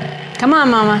 Come on,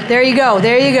 Mama. There you go.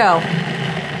 There you go.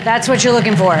 That's what you're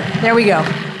looking for. There we go.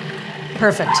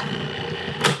 Perfect.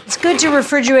 It's good to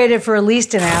refrigerate it for at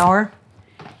least an hour.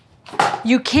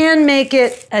 You can make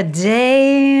it a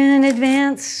day in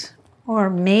advance or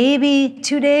maybe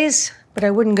 2 days, but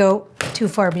I wouldn't go too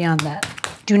far beyond that.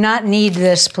 Do not knead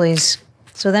this, please.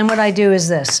 So then what I do is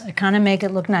this. I kind of make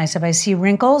it look nice. If I see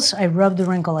wrinkles, I rub the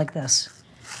wrinkle like this.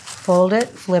 Fold it,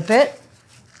 flip it,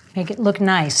 make it look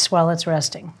nice while it's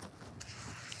resting.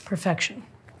 Perfection.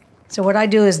 So what I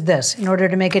do is this, in order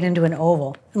to make it into an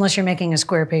oval, unless you're making a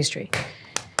square pastry.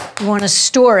 You want to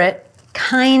store it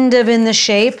kind of in the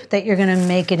shape that you're gonna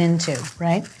make it into,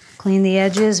 right? Clean the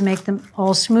edges, make them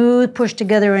all smooth, push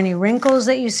together any wrinkles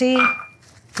that you see,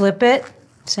 flip it,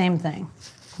 same thing,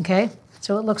 okay?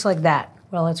 So it looks like that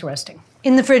while it's resting.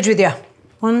 In the fridge with you.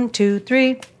 1, 2,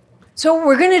 3. So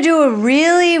we're gonna do a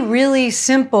really, really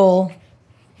simple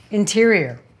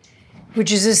interior,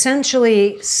 which is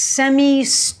essentially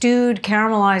semi-stewed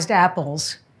caramelized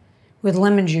apples with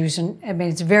lemon juice, and I mean,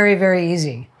 it's very, very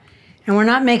easy. And we're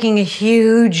not making a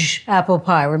huge apple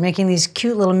pie. We're making these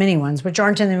cute little mini ones, which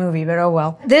aren't in the movie, but oh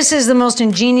well. This is the most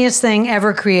ingenious thing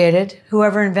ever created.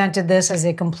 Whoever invented this is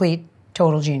a complete,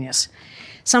 total genius.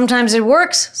 Sometimes it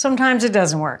works, sometimes it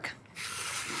doesn't work.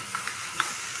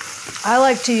 I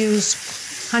like to use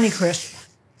Honeycrisp.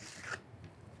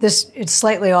 It's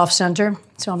slightly off center,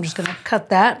 so I'm just gonna cut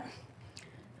that.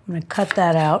 I'm gonna cut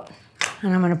that out.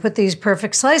 And I'm gonna put these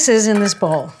perfect slices in this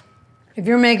bowl. If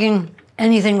you're making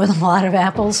anything with a lot of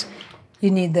apples, you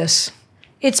need this.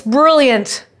 It's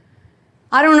brilliant.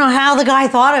 I don't know how the guy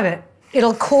thought of it.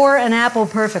 It'll core an apple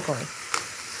perfectly.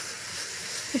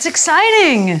 It's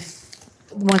exciting.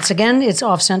 Once again, it's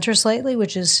off-center slightly,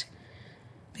 which is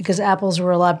because apples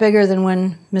were a lot bigger than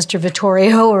when Mr.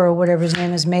 Vittorio, or whatever his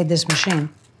name is, made this machine.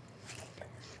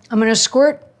 I'm gonna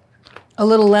squirt a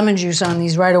little lemon juice on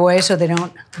these right away so they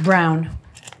don't brown.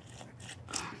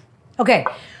 Okay,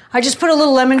 I just put a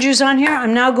little lemon juice on here.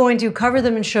 I'm now going to cover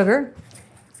them in sugar.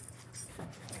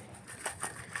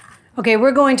 Okay,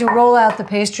 we're going to roll out the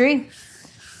pastry.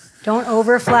 Don't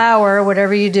over flour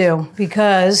whatever you do,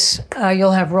 because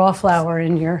you'll have raw flour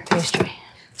in your pastry.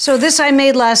 So this I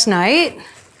made last night.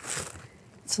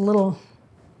 It's a little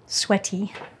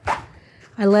sweaty.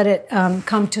 I let it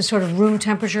come to sort of room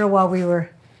temperature while we were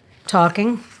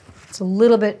talking. It's a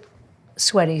little bit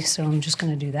sweaty, so I'm just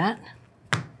gonna do that.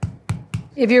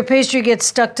 If your pastry gets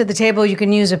stuck to the table, you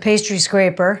can use a pastry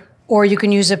scraper, or you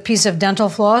can use a piece of dental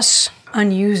floss,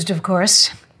 unused of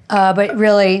course, but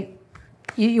really,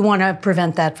 you want to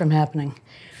prevent that from happening.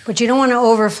 But you don't want to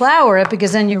over flour it,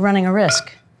 because then you're running a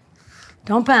risk.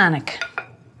 Don't panic.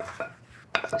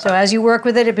 So as you work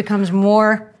with it, it becomes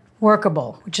more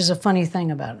workable, which is a funny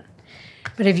thing about it.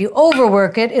 But if you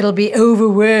overwork it, it'll be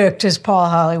overworked, as Paul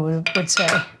Hollywood would say.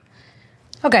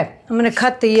 Okay, I'm going to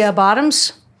cut the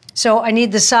bottoms. So I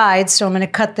need the sides, so I'm going to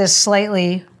cut this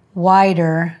slightly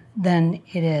wider than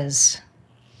it is.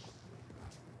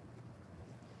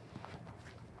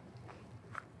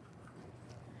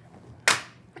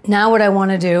 Now what I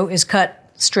want to do is cut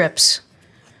strips.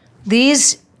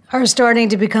 These are starting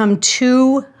to become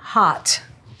too hot,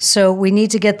 so we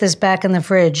need to get this back in the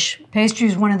fridge. Pastry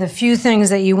is one of the few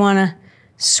things that you want to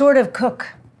sort of cook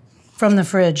from the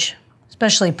fridge,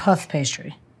 especially puff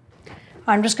pastry.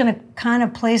 I'm just going to kind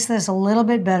of place this a little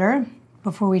bit better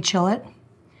before we chill it.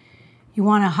 You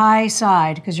want a high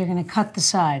side, because you're going to cut the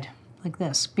side like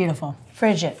this. Beautiful.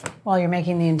 Fridge it while you're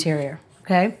making the interior,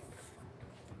 okay?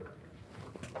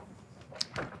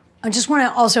 I just want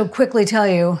to also quickly tell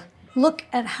you, look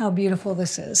at how beautiful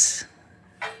this is.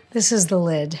 This is the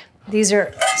lid. These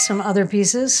are some other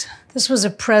pieces. This was a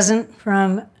present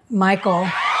from Michael,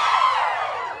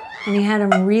 and he had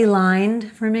them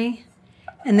relined for me.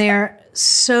 And they are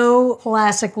so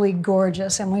classically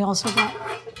gorgeous. And we also got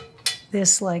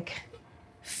this like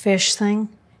fish thing.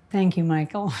 Thank you,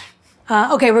 Michael.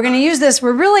 Okay, we're gonna use this.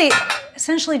 We're really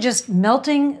essentially just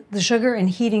melting the sugar and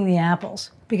heating the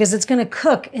apples, because it's gonna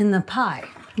cook in the pie.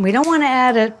 We don't wanna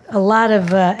add a lot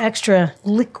of extra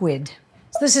liquid.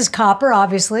 So this is copper,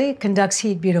 obviously. It conducts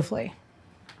heat beautifully.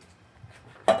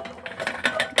 I'll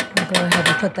go ahead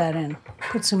and put that in.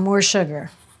 Put some more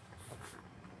sugar.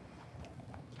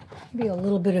 Maybe a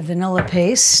little bit of vanilla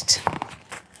paste.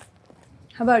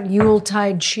 How about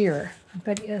Yuletide cheer? I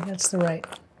bet yeah, that's the right.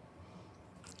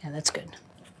 Yeah, that's good.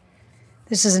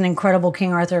 This is an incredible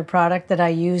King Arthur product that I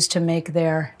use to make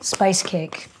their spice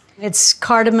cake. It's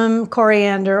cardamom,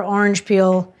 coriander, orange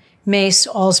peel, mace,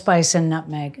 allspice, and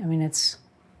nutmeg. I mean, it's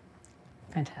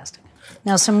fantastic.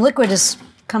 Now, some liquid is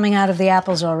coming out of the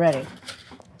apples already.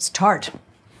 It's tart.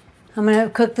 I'm gonna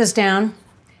cook this down.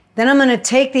 Then I'm gonna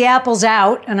take the apples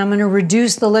out and I'm gonna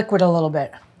reduce the liquid a little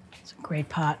bit. It's a great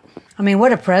pot. I mean,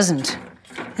 what a present.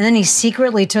 And then he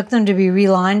secretly took them to be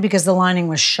relined because the lining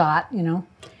was shot, you know.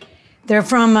 They're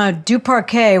from Du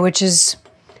Parquet, which is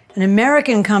an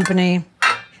American company.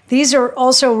 These are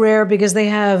also rare because they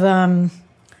have,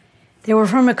 they were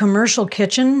from a commercial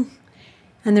kitchen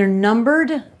and they're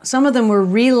numbered. Some of them were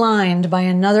relined by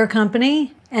another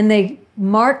company and they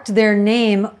marked their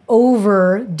name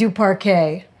over Du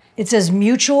Parquet. It says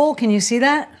Mutual, can you see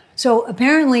that? So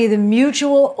apparently the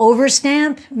Mutual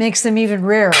overstamp makes them even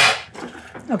rarer.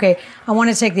 Okay, I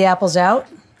want to take the apples out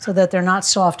so that they're not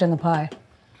soft in the pie.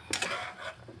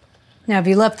 Now, if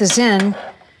you left this in,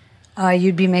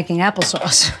 you'd be making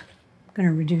applesauce. I'm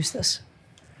gonna reduce this.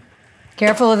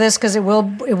 Careful of this because it will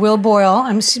boil.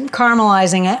 I'm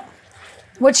caramelizing it.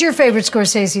 What's your favorite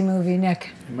Scorsese movie,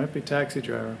 Nick? It might be Taxi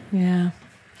Driver. Yeah.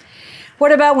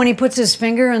 What about when he puts his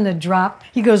finger in the drop?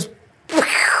 He goes,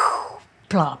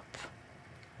 plop,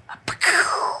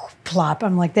 plop.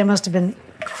 I'm like, they must have been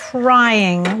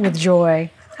crying with joy.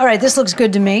 All right, this looks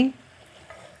good to me.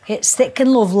 It's thick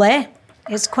and lovely.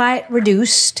 It's quite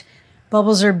reduced.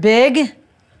 Bubbles are big,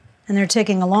 and they're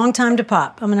taking a long time to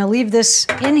pop. I'm gonna leave this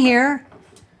in here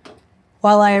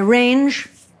while I arrange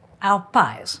our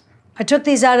pies. I took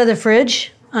these out of the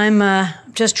fridge. I'm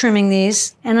just trimming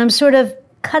these, and I'm sort of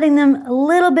cutting them a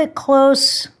little bit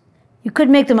close You could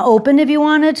make them open if you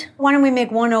wanted. Why don't we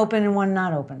make one open and one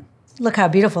not open? Look how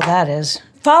beautiful that is.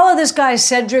 Follow this guy,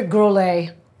 Cedric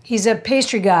Grolet. He's a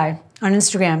pastry guy on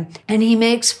Instagram, and he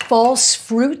makes false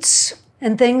fruits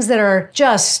and things that are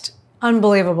just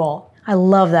unbelievable. I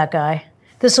love that guy.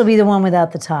 This will be the one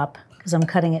without the top because I'm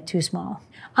cutting it too small.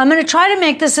 I'm gonna try to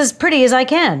make this as pretty as I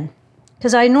can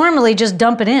because I normally just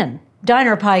dump it in.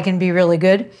 Diner pie can be really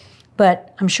good,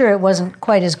 but I'm sure it wasn't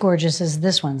quite as gorgeous as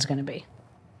this one's gonna be.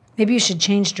 Maybe you should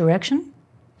change direction?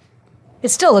 It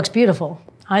still looks beautiful,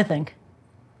 I think.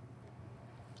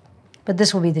 But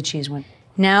this will be the cheese one.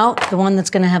 Now, the one that's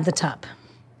gonna have the top.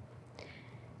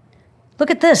 Look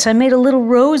at this, I made a little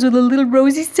rose with a little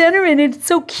rosy center in it. It's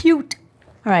so cute.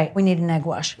 All right, we need an egg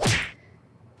wash.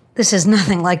 This is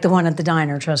nothing like the one at the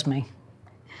diner, trust me.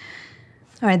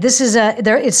 All right, this is,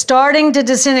 it's starting to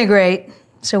disintegrate,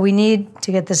 so we need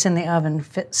to get this in the oven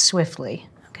swiftly,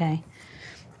 okay?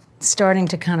 It's starting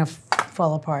to kind of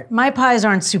fall apart. My pies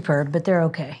aren't superb, but they're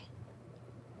okay.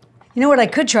 You know what I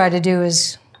could try to do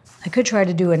is, I could try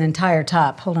to do an entire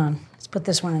top. Hold on, let's put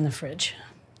this one in the fridge.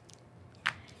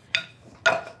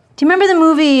 Do you remember the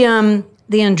movie,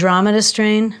 The Andromeda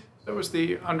Strain? That was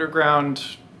the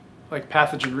underground, like,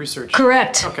 pathogen research.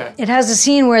 Correct. Okay. It has a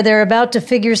scene where they're about to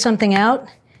figure something out,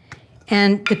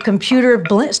 and the computer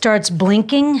starts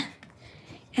blinking,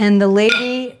 and the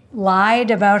lady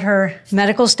lied about her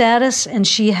medical status, and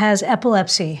she has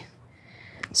epilepsy.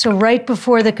 So right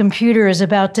before the computer is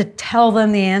about to tell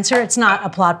them the answer, it's not a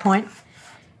plot point,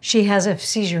 she has a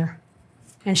seizure.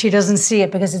 And she doesn't see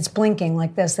it because it's blinking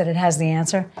like this, that it has the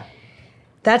answer.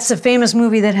 That's the famous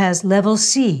movie that has Level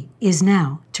C is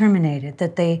now terminated,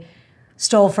 that they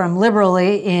stole from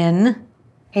liberally in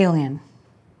Alien.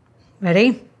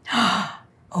 Ready?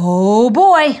 Oh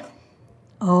boy.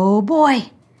 Oh boy.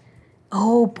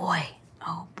 Oh boy.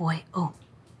 Oh boy. Oh.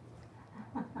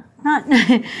 Not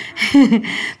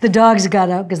the dogs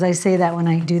got up because I say that when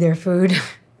I do their food.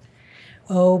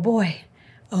 Oh boy.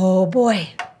 Oh boy.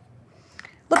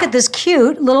 Look at this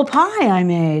cute little pie I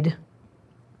made.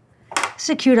 It's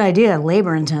a cute idea,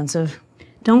 labor intensive.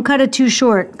 Don't cut it too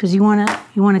short because you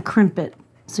wanna crimp it.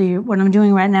 So what I'm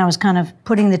doing right now is kind of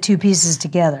putting the two pieces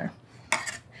together.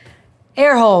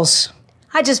 Air holes.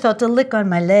 I just felt a lick on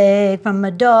my leg from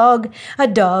a dog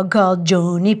called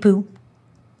Joni Poo.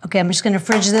 Okay, I'm just gonna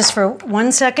fridge this for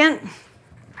 1 second.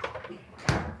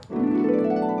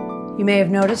 You may have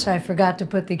noticed I forgot to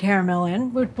put the caramel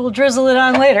in. We'll drizzle it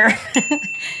on later.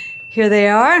 Here they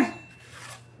are.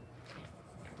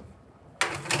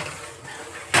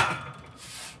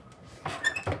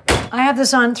 I have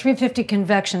this on 350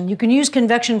 convection. You can use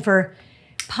convection for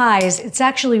pies. It's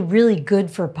actually really good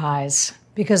for pies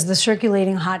because the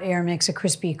circulating hot air makes a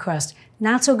crispy crust.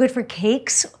 Not so good for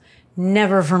cakes,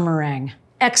 never for meringue.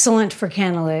 Excellent for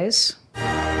canapés.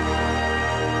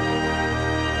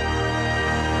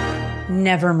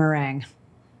 Never meringue.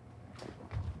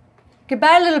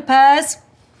 Goodbye, little pies.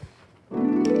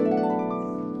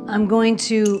 I'm going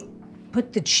to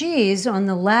put the cheese on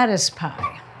the lattice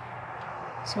pie.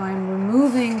 So I'm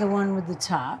removing the one with the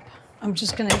top. I'm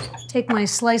just gonna take my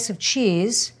slice of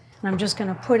cheese and I'm just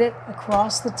gonna put it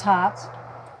across the top.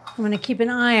 I'm gonna keep an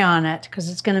eye on it because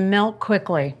it's gonna melt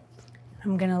quickly.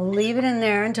 I'm gonna leave it in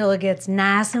there until it gets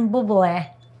nice and bubbly.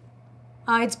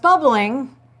 It's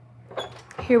bubbling.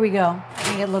 Here we go. I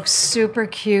think it looks super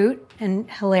cute and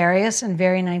hilarious and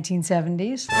very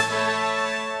 1970s.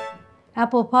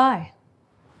 Apple pie.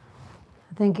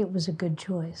 I think it was a good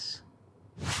choice.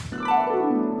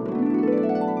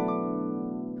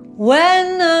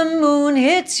 When the moon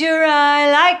hits your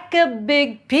eye like a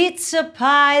big pizza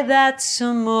pie, that's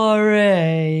amore.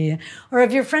 Or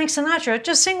if you're Frank Sinatra,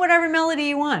 just sing whatever melody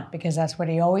you want, because that's what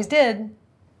he always did.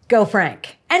 Go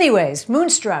Frank. Anyways,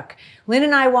 Moonstruck. Lynn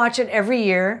and I watch it every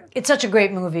year. It's such a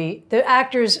great movie. The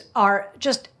actors are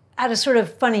just at a sort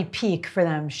of funny peak for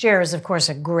them. Cher is, of course,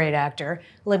 a great actor.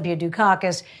 Olympia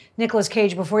Dukakis. Nicolas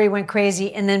Cage before he went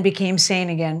crazy and then became sane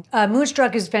again.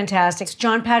 Moonstruck is fantastic. It's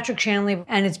John Patrick Shanley,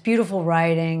 and it's beautiful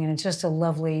writing, and it's just a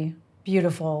lovely,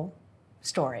 beautiful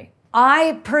story.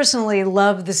 I personally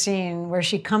love the scene where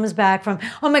she comes back from,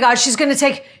 oh my God, she's gonna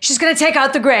take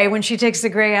out the gray when she takes the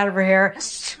gray out of her hair.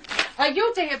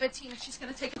 Aiuta, Bettina, she's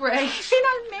gonna take gray.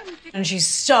 And she's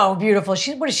so beautiful.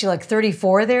 What is she, like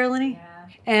 34 there, Lenny? Yeah.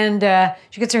 And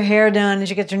she gets her hair done and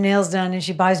she gets her nails done and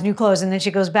she buys new clothes and then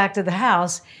she goes back to the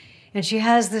house and she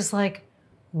has this like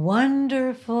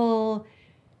wonderful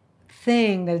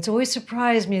thing that it's always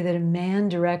surprised me that a man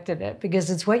directed it, because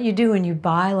it's what you do when you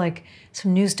buy like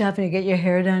some new stuff and you get your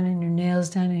hair done and your nails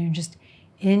done and you're just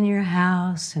in your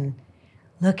house and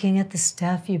looking at the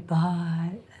stuff you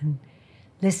bought and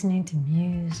listening to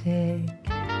music.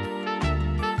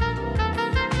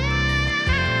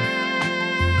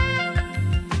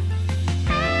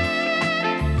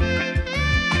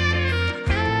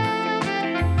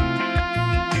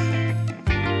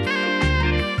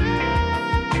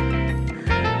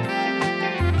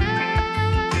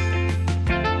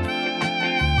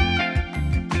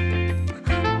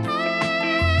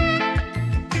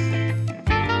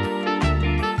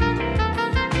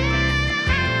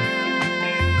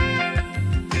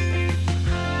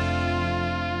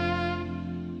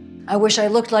 I wish I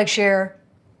looked like Cher,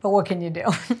 but what can you do?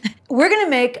 We're gonna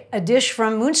make a dish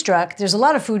from Moonstruck. There's a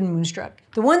lot of food in Moonstruck.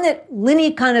 The one that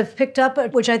Linny kind of picked up,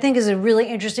 which I think is a really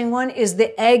interesting one, is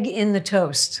the egg in the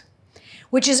toast,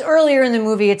 which is earlier in the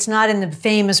movie. It's not in the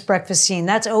famous breakfast scene.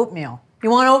 That's oatmeal.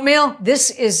 You want oatmeal? This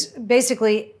is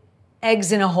basically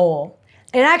eggs in a hole.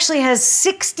 It actually has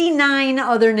 69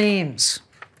 other names.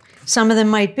 Some of them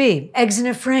might be eggs in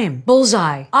a frame,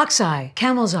 bullseye, ox-eye,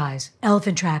 camel's eyes,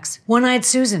 elephant tracks, one-eyed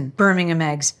Susan, Birmingham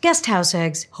eggs, guest house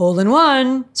eggs,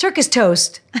 hole-in-one, circus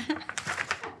toast.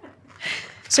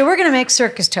 So we're gonna make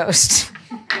circus toast.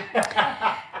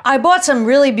 I bought some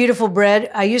really beautiful bread.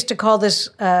 I used to call this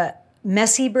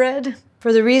messy bread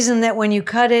for the reason that when you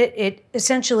cut it, it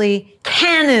essentially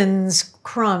cannons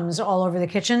crumbs all over the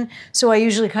kitchen. So I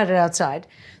usually cut it outside.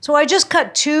 So I just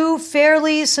cut 2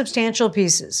 fairly substantial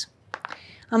pieces.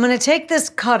 I'm gonna take this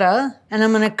cutter and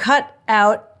I'm gonna cut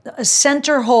out a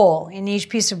center hole in each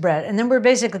piece of bread. And then we're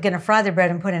basically gonna fry the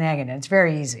bread and put an egg in it. It's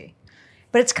very easy,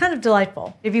 but it's kind of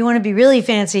delightful. If you wanna be really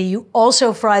fancy, you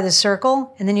also fry the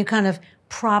circle and then you kind of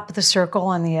prop the circle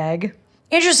on the egg.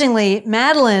 Interestingly,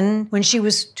 Madeline, when she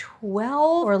was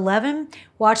 12 or 11,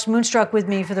 watched Moonstruck with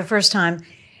me for the first time.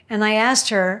 And I asked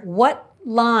her, what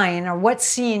line or what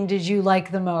scene did you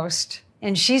like the most?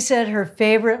 And she said her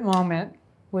favorite moment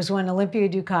was when Olympia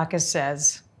Dukakis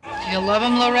says, You love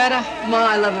him, Loretta? Ma,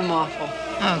 I love him awful.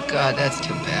 Oh, God, that's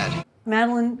too bad.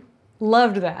 Madeline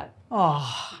loved that.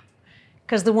 Oh,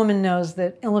 because the woman knows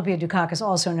that Olympia Dukakis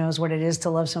also knows what it is to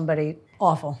love somebody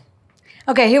awful.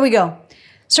 Okay, here we go.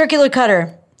 Circular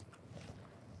cutter.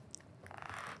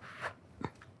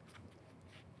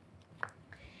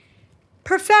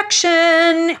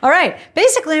 Perfection. All right,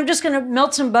 basically I'm just gonna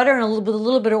melt some butter and a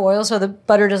little bit of oil so the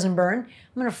butter doesn't burn.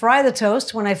 I'm gonna fry the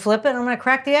toast. When I flip it, I'm gonna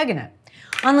crack the egg in it.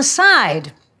 On the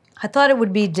side, I thought it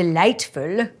would be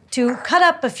delightful to cut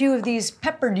up a few of these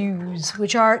pepper dews,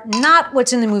 which are not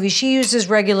what's in the movie. She uses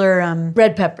regular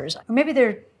red peppers, or maybe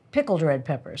they're pickled red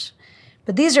peppers.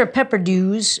 But these are pepper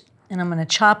dews, and I'm gonna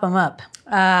chop them up.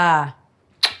 Ah,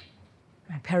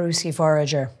 my Perusi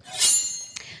forager.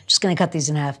 Just gonna cut these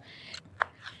in half.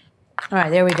 All right,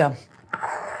 there we go.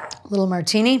 A little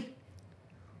martini.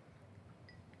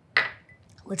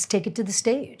 Let's take it to the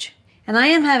stage. And I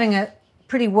am having a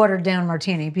pretty watered down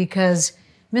martini because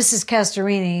Mrs.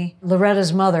 Castorini,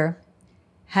 Loretta's mother,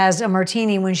 has a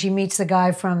martini when she meets the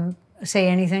guy from Say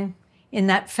Anything in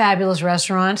that fabulous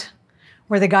restaurant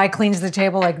where the guy cleans the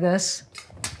table like this.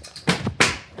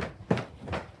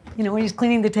 You know, when he's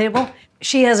cleaning the table,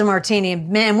 she has a martini. And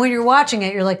man, when you're watching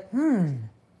it, you're like,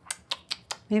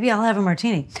 maybe I'll have a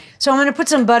martini. So I'm gonna put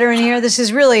some butter in here. This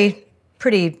is really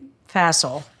pretty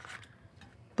facile.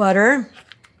 Butter,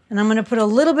 and I'm gonna put a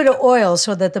little bit of oil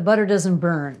so that the butter doesn't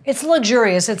burn. It's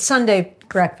luxurious, it's Sunday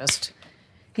breakfast.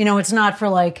 You know, it's not for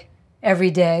like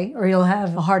every day or you'll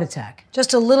have a heart attack.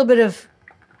 Just a little bit of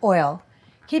oil.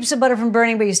 Keeps the butter from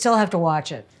burning, but you still have to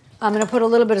watch it. I'm gonna put a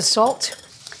little bit of salt.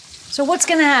 So what's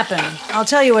gonna happen? I'll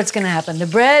tell you what's gonna happen. The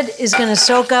bread is gonna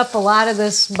soak up a lot of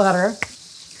this butter.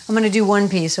 I'm gonna do one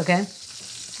piece, okay?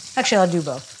 Actually, I'll do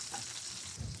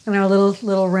both. I'm gonna have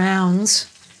little rounds.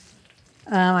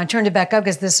 I turned it back up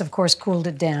because this, of course, cooled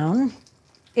it down.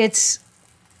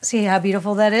 See how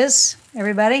beautiful that is,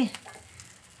 everybody?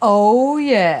 Oh,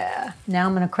 yeah. Now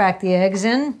I'm gonna crack the eggs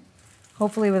in,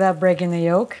 hopefully without breaking the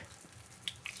yolk.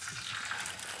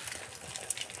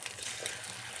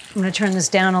 I'm gonna turn this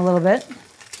down a little bit.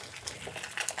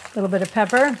 A little bit of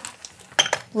pepper,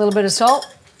 a little bit of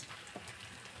salt.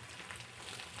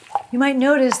 You might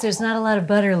notice there's not a lot of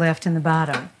butter left in the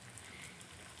bottom.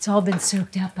 It's all been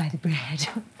soaked up by the bread.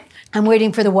 I'm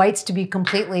waiting for the whites to be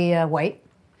completely white.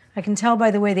 I can tell by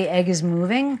the way the egg is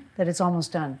moving that it's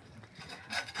almost done.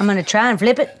 I'm gonna try and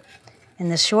flip it in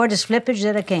the shortest flippage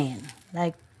that I can,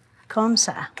 like comme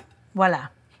ça, voila.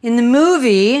 In the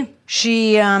movie,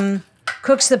 she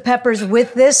cooks the peppers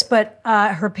with this, but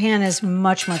her pan is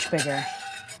much, much bigger.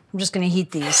 I'm just gonna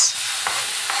heat these.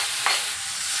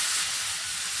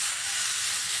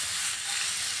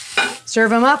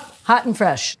 Serve them up, hot and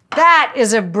fresh. That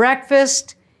is a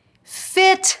breakfast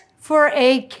fit for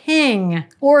a king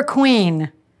or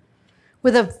queen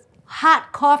with a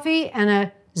hot coffee and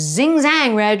a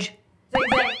zing-zang, Reg.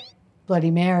 Zing-zang.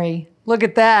 Bloody Mary. Look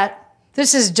at that.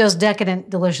 This is just decadent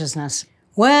deliciousness.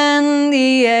 When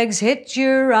the eggs hit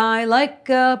your eye like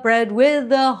a bread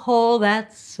with a hole,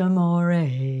 that's amore.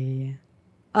 Eggs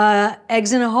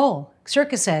in a hole.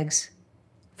 Circus eggs.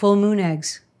 Full moon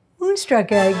eggs.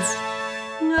 Moonstruck eggs.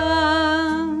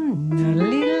 La,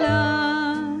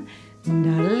 na-da-lee-la,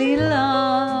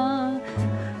 na-da-lee-la.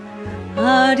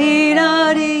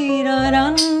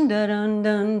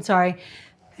 Ah-dee-da-dee-da-dun-da-dun-dun. Sorry.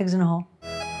 Eggs in a hole.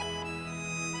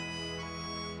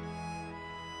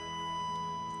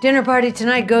 Dinner party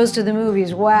tonight goes to the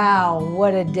movies. Wow,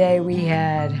 what a day we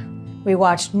had. We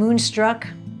watched Moonstruck,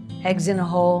 Eggs in a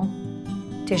Hole,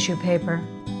 tissue paper,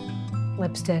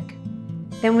 lipstick.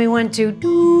 Then we went to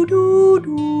doo doo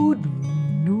doo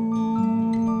doo doo.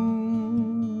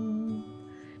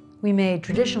 We made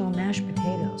traditional mashed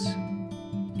potatoes.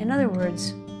 In other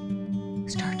words,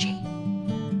 starchy.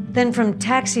 Then from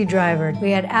Taxi Driver,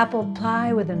 we had apple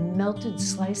pie with a melted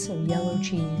slice of yellow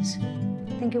cheese.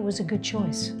 I think it was a good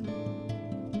choice.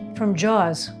 From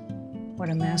Jaws,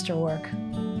 what a masterwork.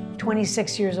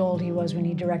 26 years old he was when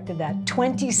he directed that.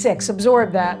 26,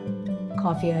 absorb that.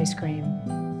 Coffee ice cream.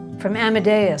 From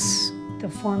Amadeus, the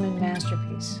Foreman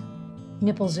masterpiece.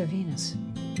 Nipples of Venus.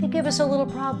 They gave us a little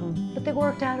problem, but they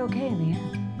worked out okay in the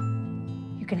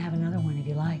end. You can have another one if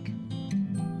you like.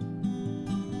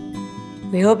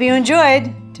 We hope you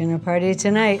enjoyed Dinner Party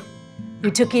tonight. We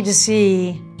took you to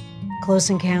see Close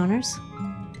Encounters,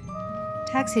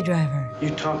 Taxi Driver.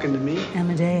 You talking to me?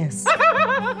 Amadeus,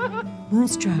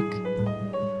 Moonstruck,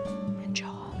 and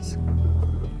Jaws.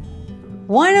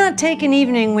 Why not take an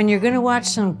evening when you're going to watch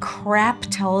some crap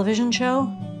television show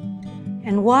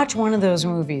and watch one of those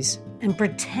movies and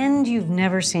pretend you've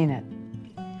never seen it?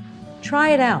 Try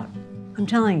it out. I'm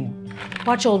telling you.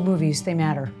 Watch old movies, they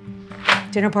matter.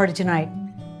 Dinner Party tonight.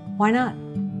 Why not?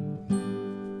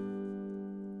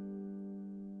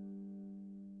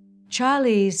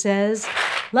 Charlie says,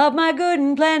 love my good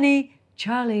and plenty.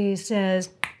 Charlie says,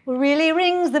 really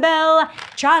rings the bell.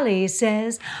 Charlie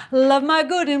says, love my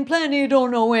good and plenty.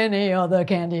 Don't know any other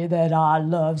candy that I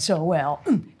love so well.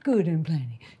 Good and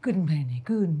plenty, good and plenty,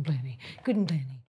 good and plenty, good and plenty.